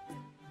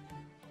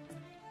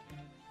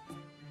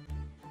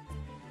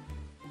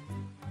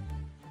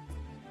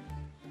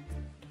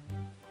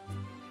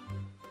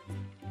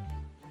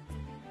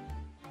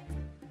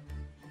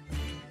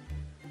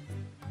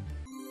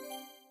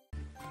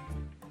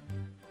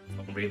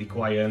 I'm really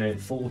quiet on it.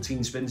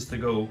 14 spins to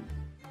go.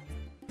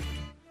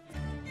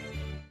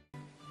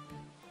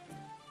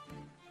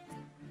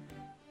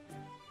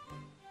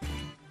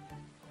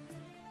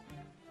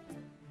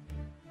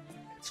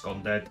 It's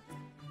gone dead.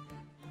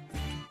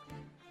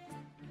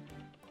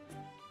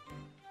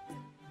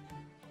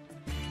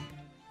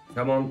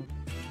 Come on.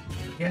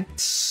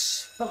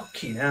 Yes.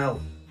 Fucking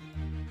hell.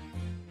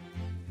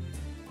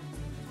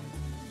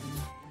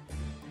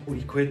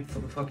 40 quid for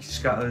the fucking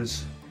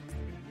scatters.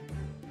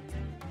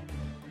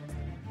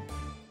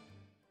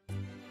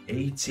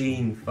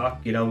 18.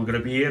 Fuck, you know, we're going to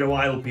be here a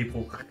while,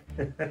 people.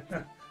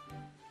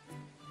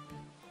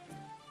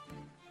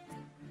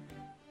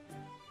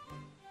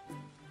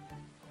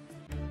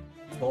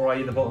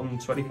 Alright at the bottom,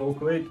 24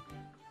 quid.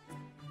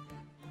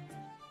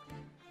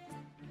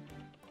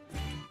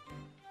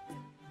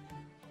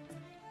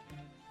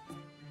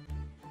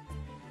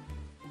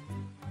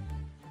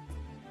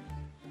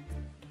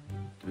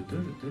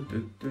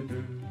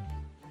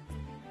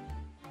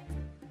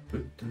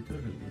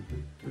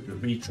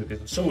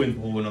 Retriggers are so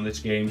important on this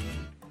game.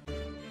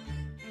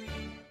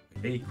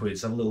 8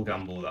 quid, have a little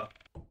gamble that.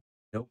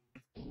 Nope.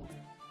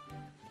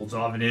 What's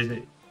half it, is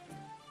it?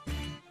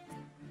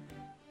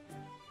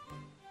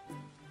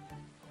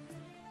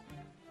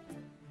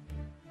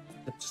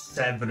 That's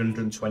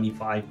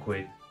 725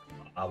 quid.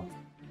 Wow.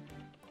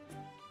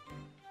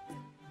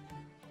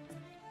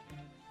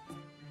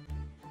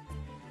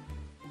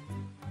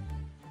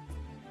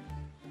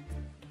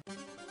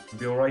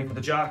 Be alright for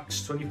the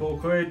jacks, 24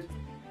 quid.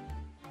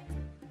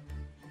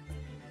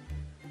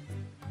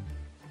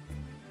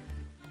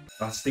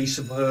 That's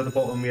decent for her, the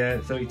bottom, yeah,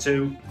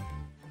 32.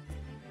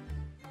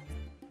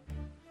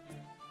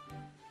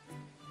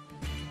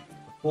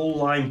 Full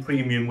line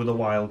premium with a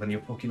wild and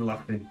you're fucking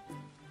laughing.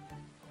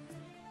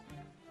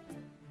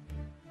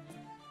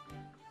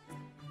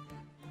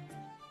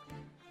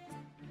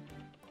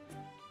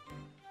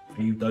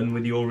 Are you done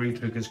with your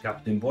retriggers,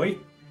 Captain Boy?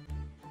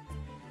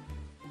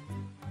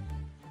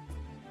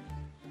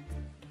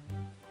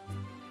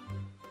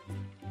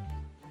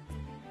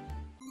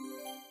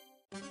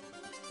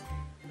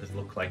 Does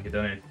look like it,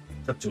 doesn't it?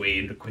 It's up to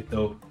 800 quid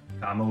though.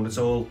 Can't own it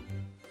all.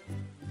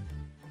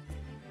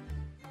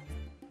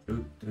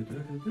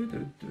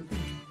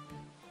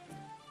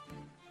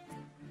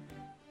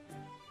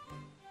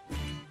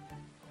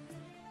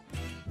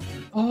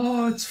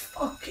 Oh, it's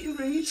fucking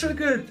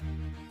re-triggered.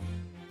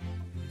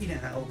 You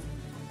know.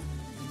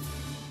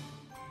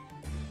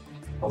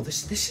 Oh,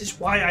 this is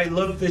why I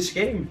love this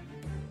game.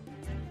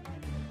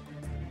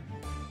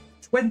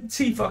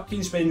 20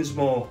 fucking spins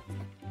more.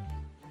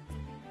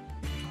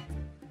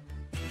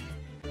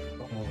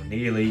 Oh,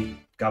 nearly.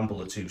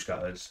 Gamble at 2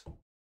 scatters.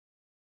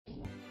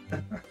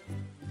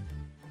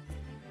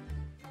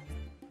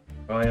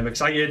 I am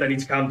excited. I need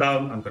to calm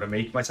down. I'm going to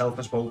make myself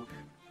a smoke.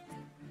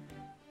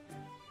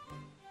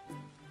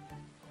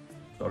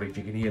 Sorry if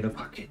you can hear the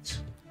packet.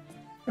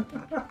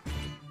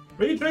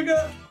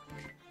 Re-trigger!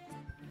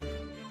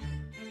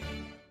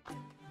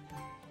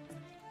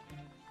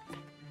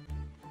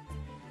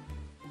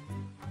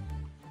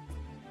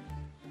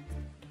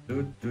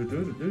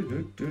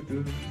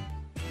 Do.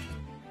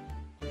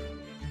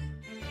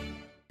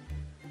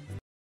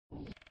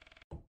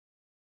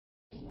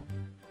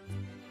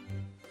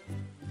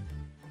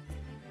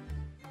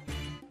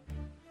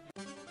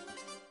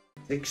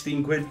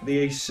 16 quid for the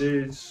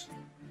aces.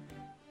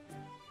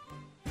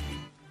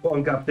 Go Go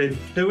on, Captain.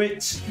 Do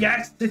it.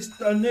 Yes, it's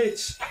done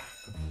it.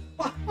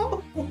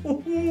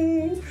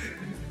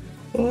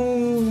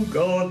 Oh,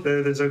 God.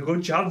 There's a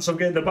good chance of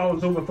getting the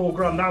balance over 4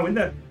 grand now, isn't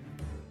there?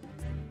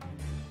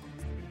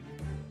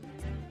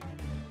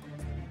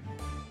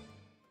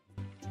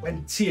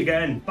 $20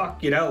 again.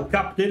 Fucking hell,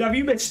 Captain. Have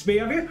you missed me,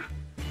 have you?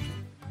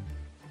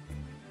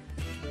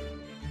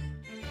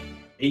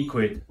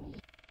 £8.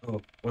 Oh,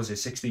 what was it?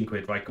 16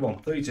 quid. Right, come on.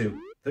 32.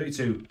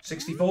 32.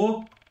 64.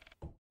 Oh,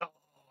 I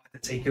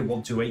had to take it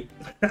 128.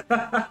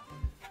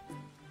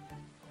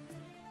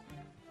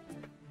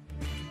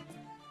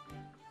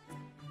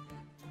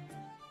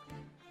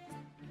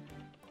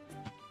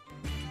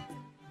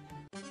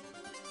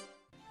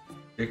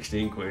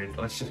 £16.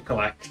 Let's just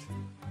collect.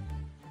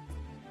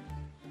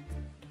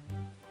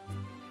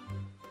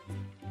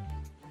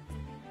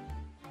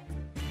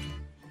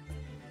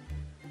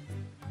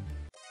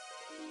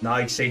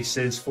 Nice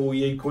aces,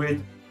 48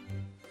 quid.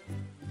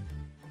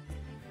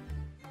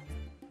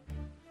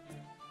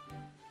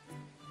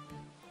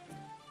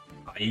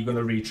 Are you going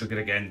to re-trigger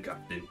again,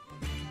 Captain?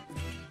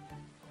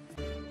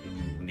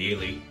 Ooh,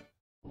 nearly.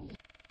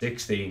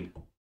 16.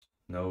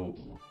 No.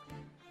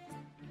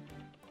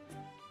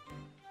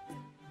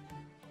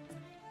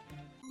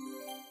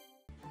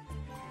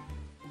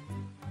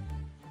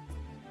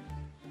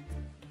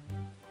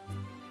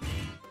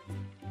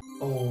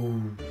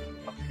 Oh,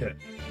 fuck it.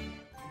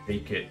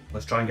 Take it.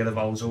 Let's try and get the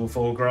balance over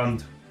 4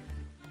 grand.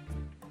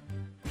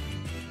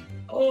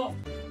 Oh.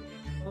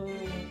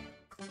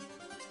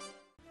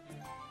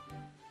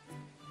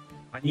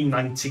 I need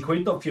 90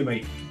 quid off you,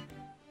 mate.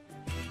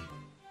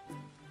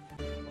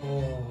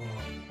 Oh,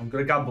 I'm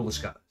going to gamble the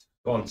scatters.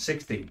 Go on,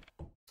 16.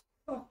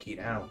 Fucking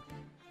hell.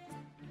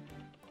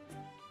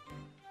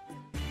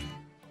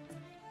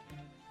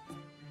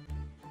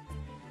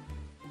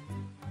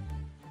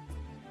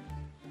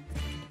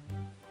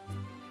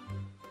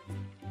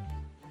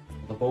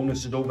 The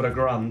bonus is over 1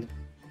 grand.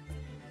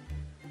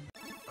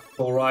 That's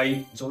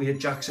alright. It's only a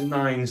jacks and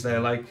 9s there,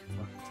 like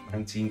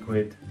 19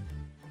 quid.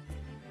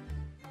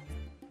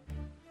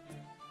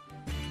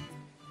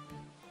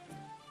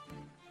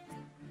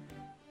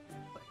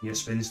 Your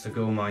spins to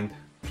go, mind.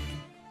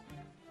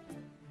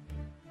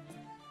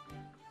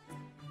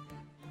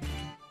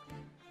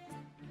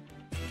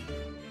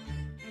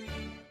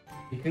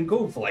 You can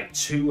go for like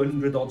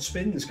 200 odd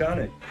spins, can't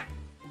it?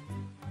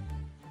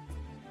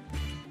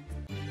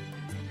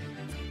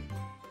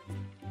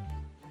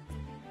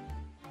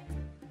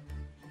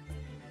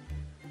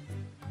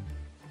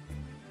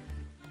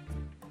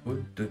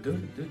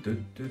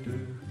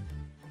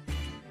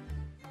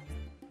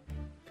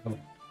 Come on.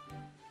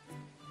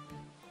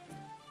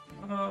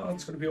 Oh,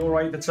 it's going to be all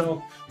right. The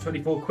top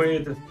 24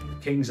 quid. The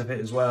kings have hit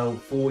as well.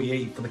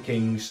 48 for the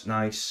kings.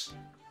 Nice.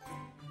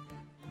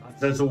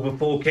 That is over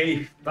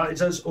 4k. That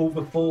is us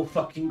over 4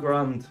 fucking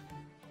grand.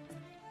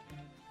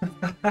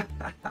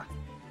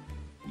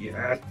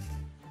 Yeah.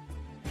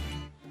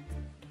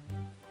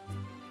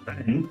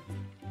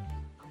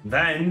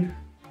 Then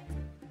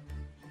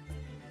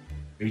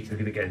we took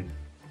it again.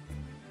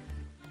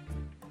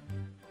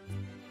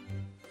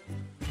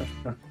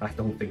 I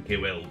don't think he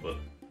will, but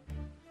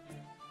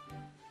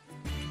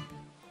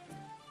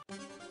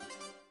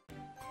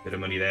bit of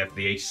money there for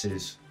the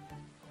aces.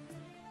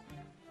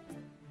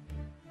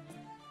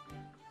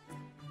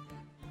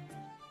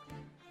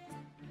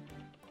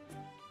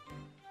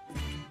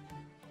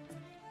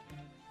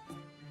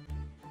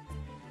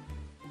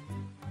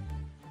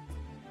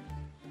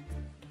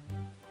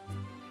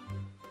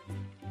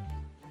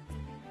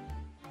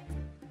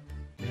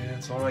 Yeah,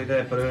 it's alright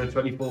there for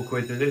 24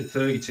 quid. They did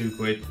 32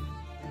 quid.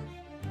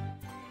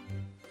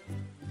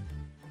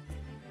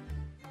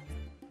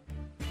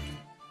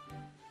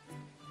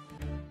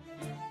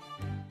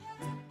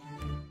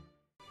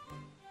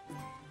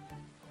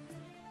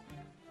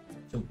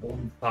 So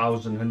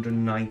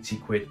 1,190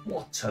 quid.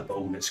 What a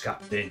bonus,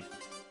 Captain.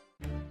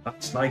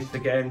 That's nice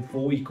again.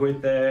 40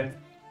 quid there.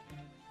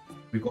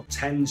 We've got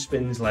 10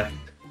 spins left.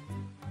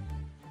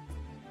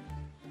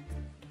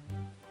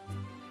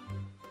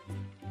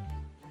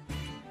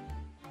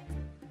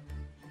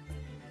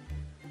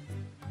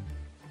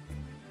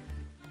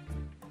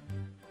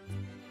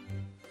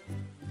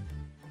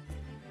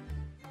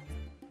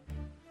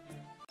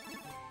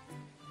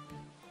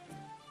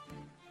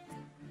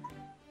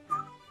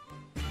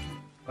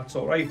 That's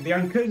all right for the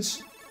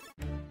anchors.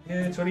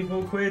 Yeah,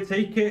 24 quid,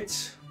 take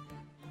it.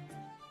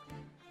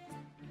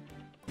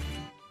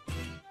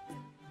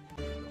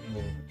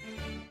 Oh.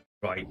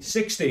 Right,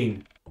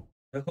 16.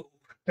 Oh.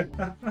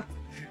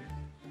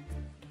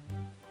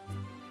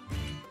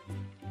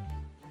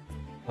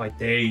 I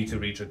dare you to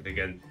retrigger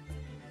again.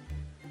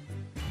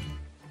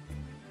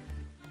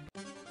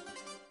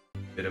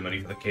 Bit of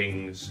money for the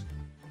kings.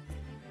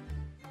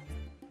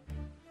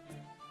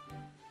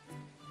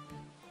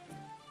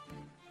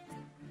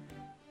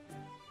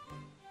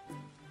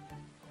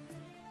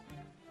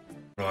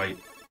 Right,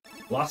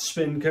 last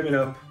spin coming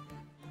up.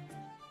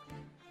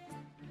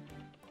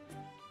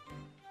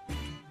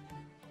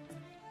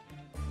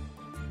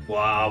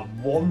 Wow,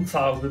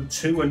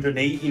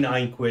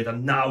 1,289 quid,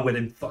 and now we're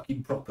in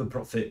fucking proper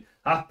profit.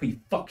 Happy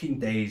fucking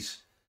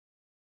days.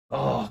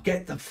 Oh,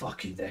 get the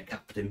fuck in there,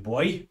 Captain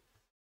Boy.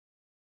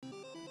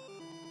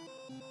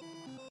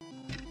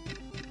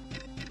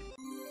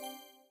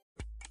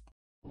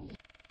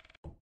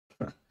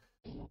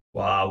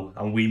 Wow,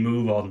 and we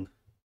move on.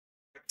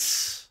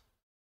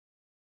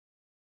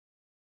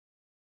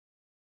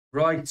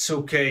 Right,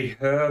 okay.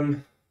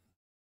 I'm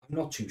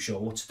not too sure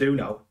what to do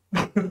now.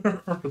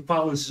 The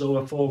balance is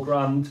over 4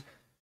 grand.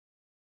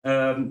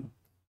 I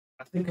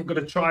think I'm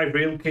going to try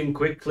Real King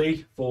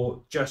quickly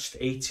for just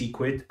 80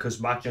 quid, because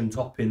imagine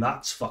topping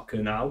that's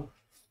fucker now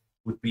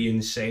would be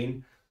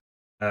insane.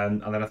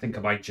 And then I think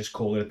I might just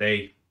call it a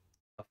day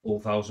at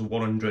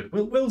 4,100.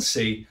 We'll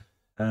see.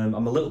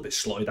 I'm a little bit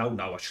slotted out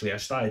now, actually. I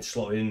started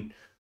slotting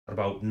at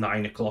about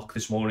 9 o'clock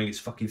this morning. It's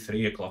fucking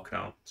 3 o'clock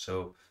now.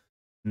 So,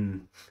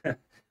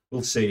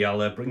 we'll see.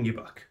 I'll bring you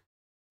back.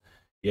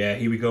 Yeah,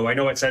 here we go. I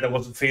know I said I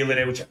wasn't feeling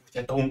it, which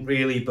I don't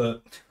really,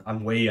 but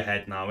I'm way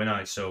ahead now, ain't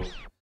I? So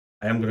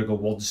I am going to go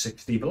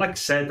 160. But like I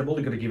said, I'm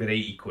only going to give it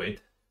 80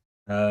 quid.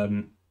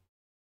 So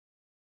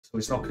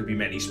it's not going to be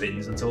many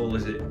spins at all,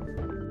 is it?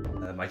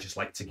 I just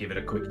like to give it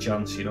a quick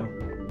chance, you know?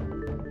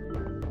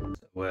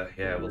 So,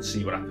 yeah, we'll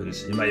see what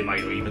happens. It might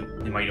not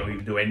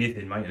even do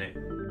anything, mightn't it?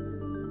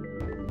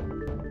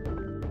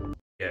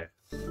 Yeah,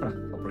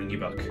 I'll bring you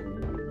back.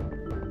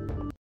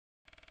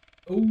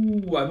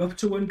 Oh, I'm up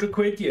to 100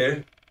 quid,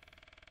 yeah.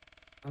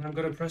 And I'm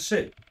going to press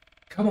it.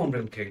 Come on,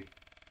 Real King.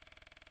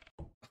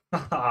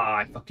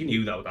 I fucking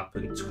knew that would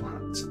happen,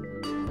 twat.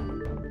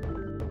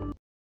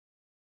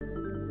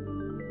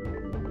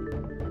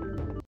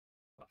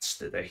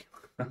 Bastard, eh?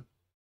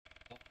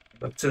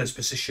 Up to this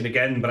position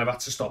again, but I've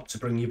had to stop to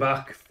bring you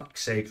back.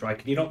 Fuck's sake, right?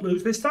 Can you not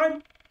lose this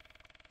time?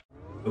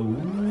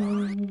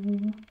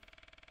 Ooh.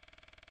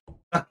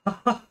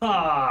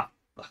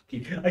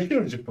 I should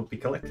have just probably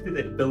collected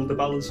it, build the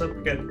balance up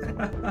again.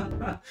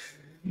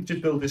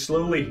 Just build it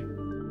slowly.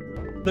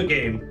 The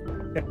game.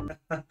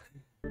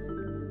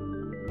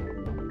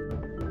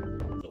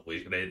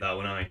 Always gonna hit that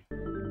one, I.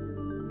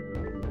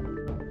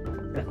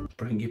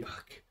 Bring you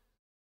back.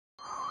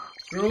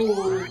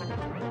 Roll.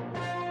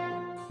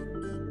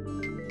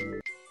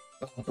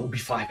 Oh, don't be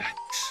 5x.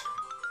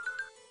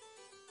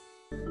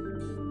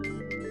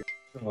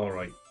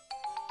 Alright.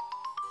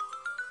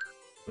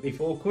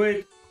 24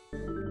 quid.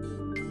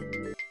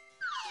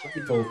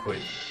 24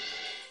 quid.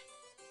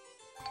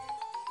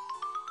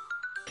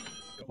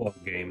 Go on,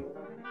 game.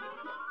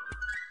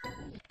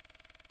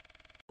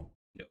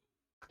 No.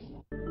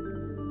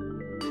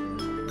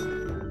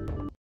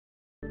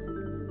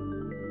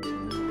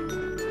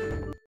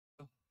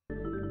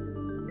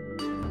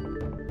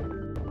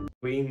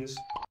 Queens.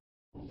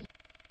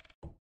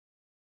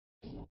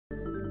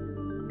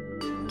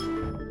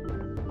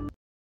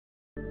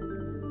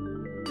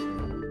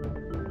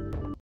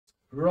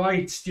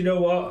 Right, you know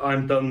what?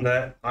 I'm done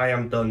there. I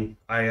am done.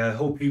 I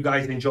hope you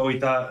guys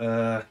enjoyed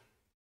that.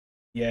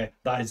 Yeah,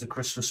 that is the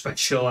Christmas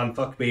special, and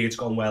fuck me, it's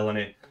gone well, and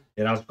it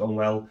has gone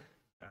well.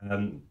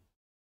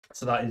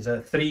 So that is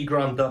 3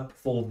 grand up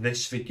for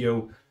this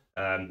video,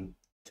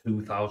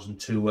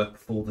 2,002 up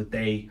for the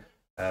day.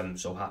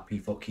 So happy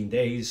fucking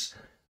days,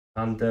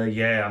 and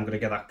yeah, I'm gonna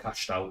get that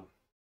cashed out.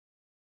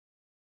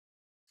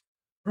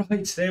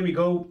 Right, there we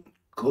go.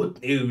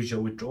 Good news,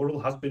 your withdrawal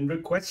has been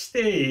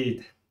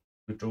requested.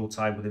 Withdrawal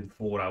time within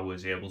 4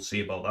 hours. Yeah, we'll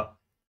see about that.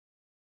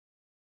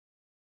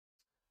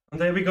 And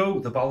there we go.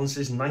 The balance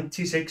is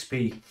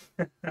 96p.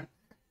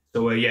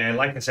 So yeah,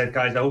 like I said,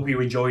 guys, I hope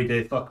you enjoyed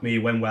it. Fuck me,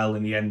 it went well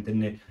in the end,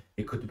 didn't it?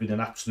 It could have been an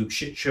absolute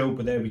shit show,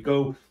 but there we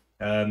go.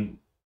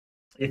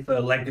 If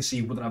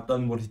Legacy wouldn't have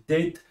done what it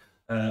did,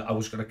 I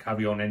was going to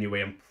carry on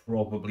anyway, and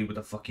probably would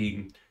have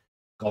fucking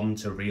gone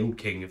to Real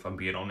King, if I'm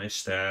being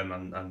honest,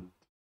 and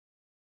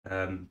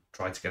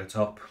tried to get a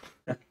top.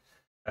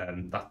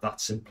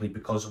 That's simply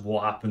because of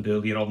what happened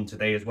earlier on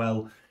today as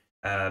well.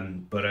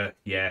 But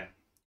yeah,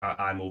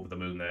 I'm over the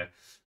moon there.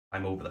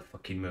 I'm over the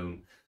fucking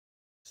moon.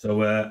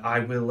 So I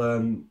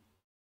will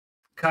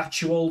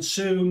catch you all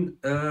soon.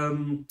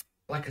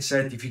 Like I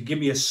said, if you give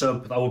me a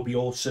sub, that would be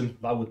awesome.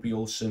 That would be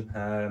awesome.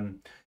 And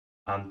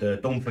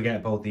don't forget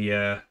about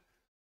the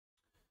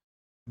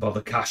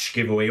cash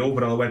giveaway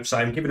over on the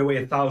website. I'm giving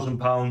away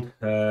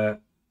 £1,000.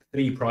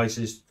 3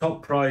 prizes.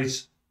 Top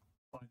prize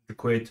 500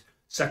 quid.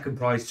 Second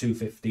prize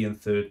 250 and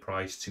third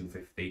prize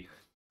 250.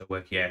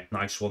 So yeah,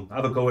 nice one.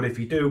 Have a go at it if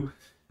you do.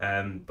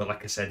 But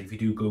like I said, if you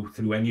do go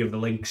through any of the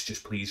links,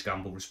 just please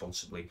gamble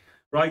responsibly.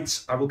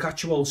 Right, I will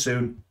catch you all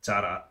soon.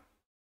 Ta-da.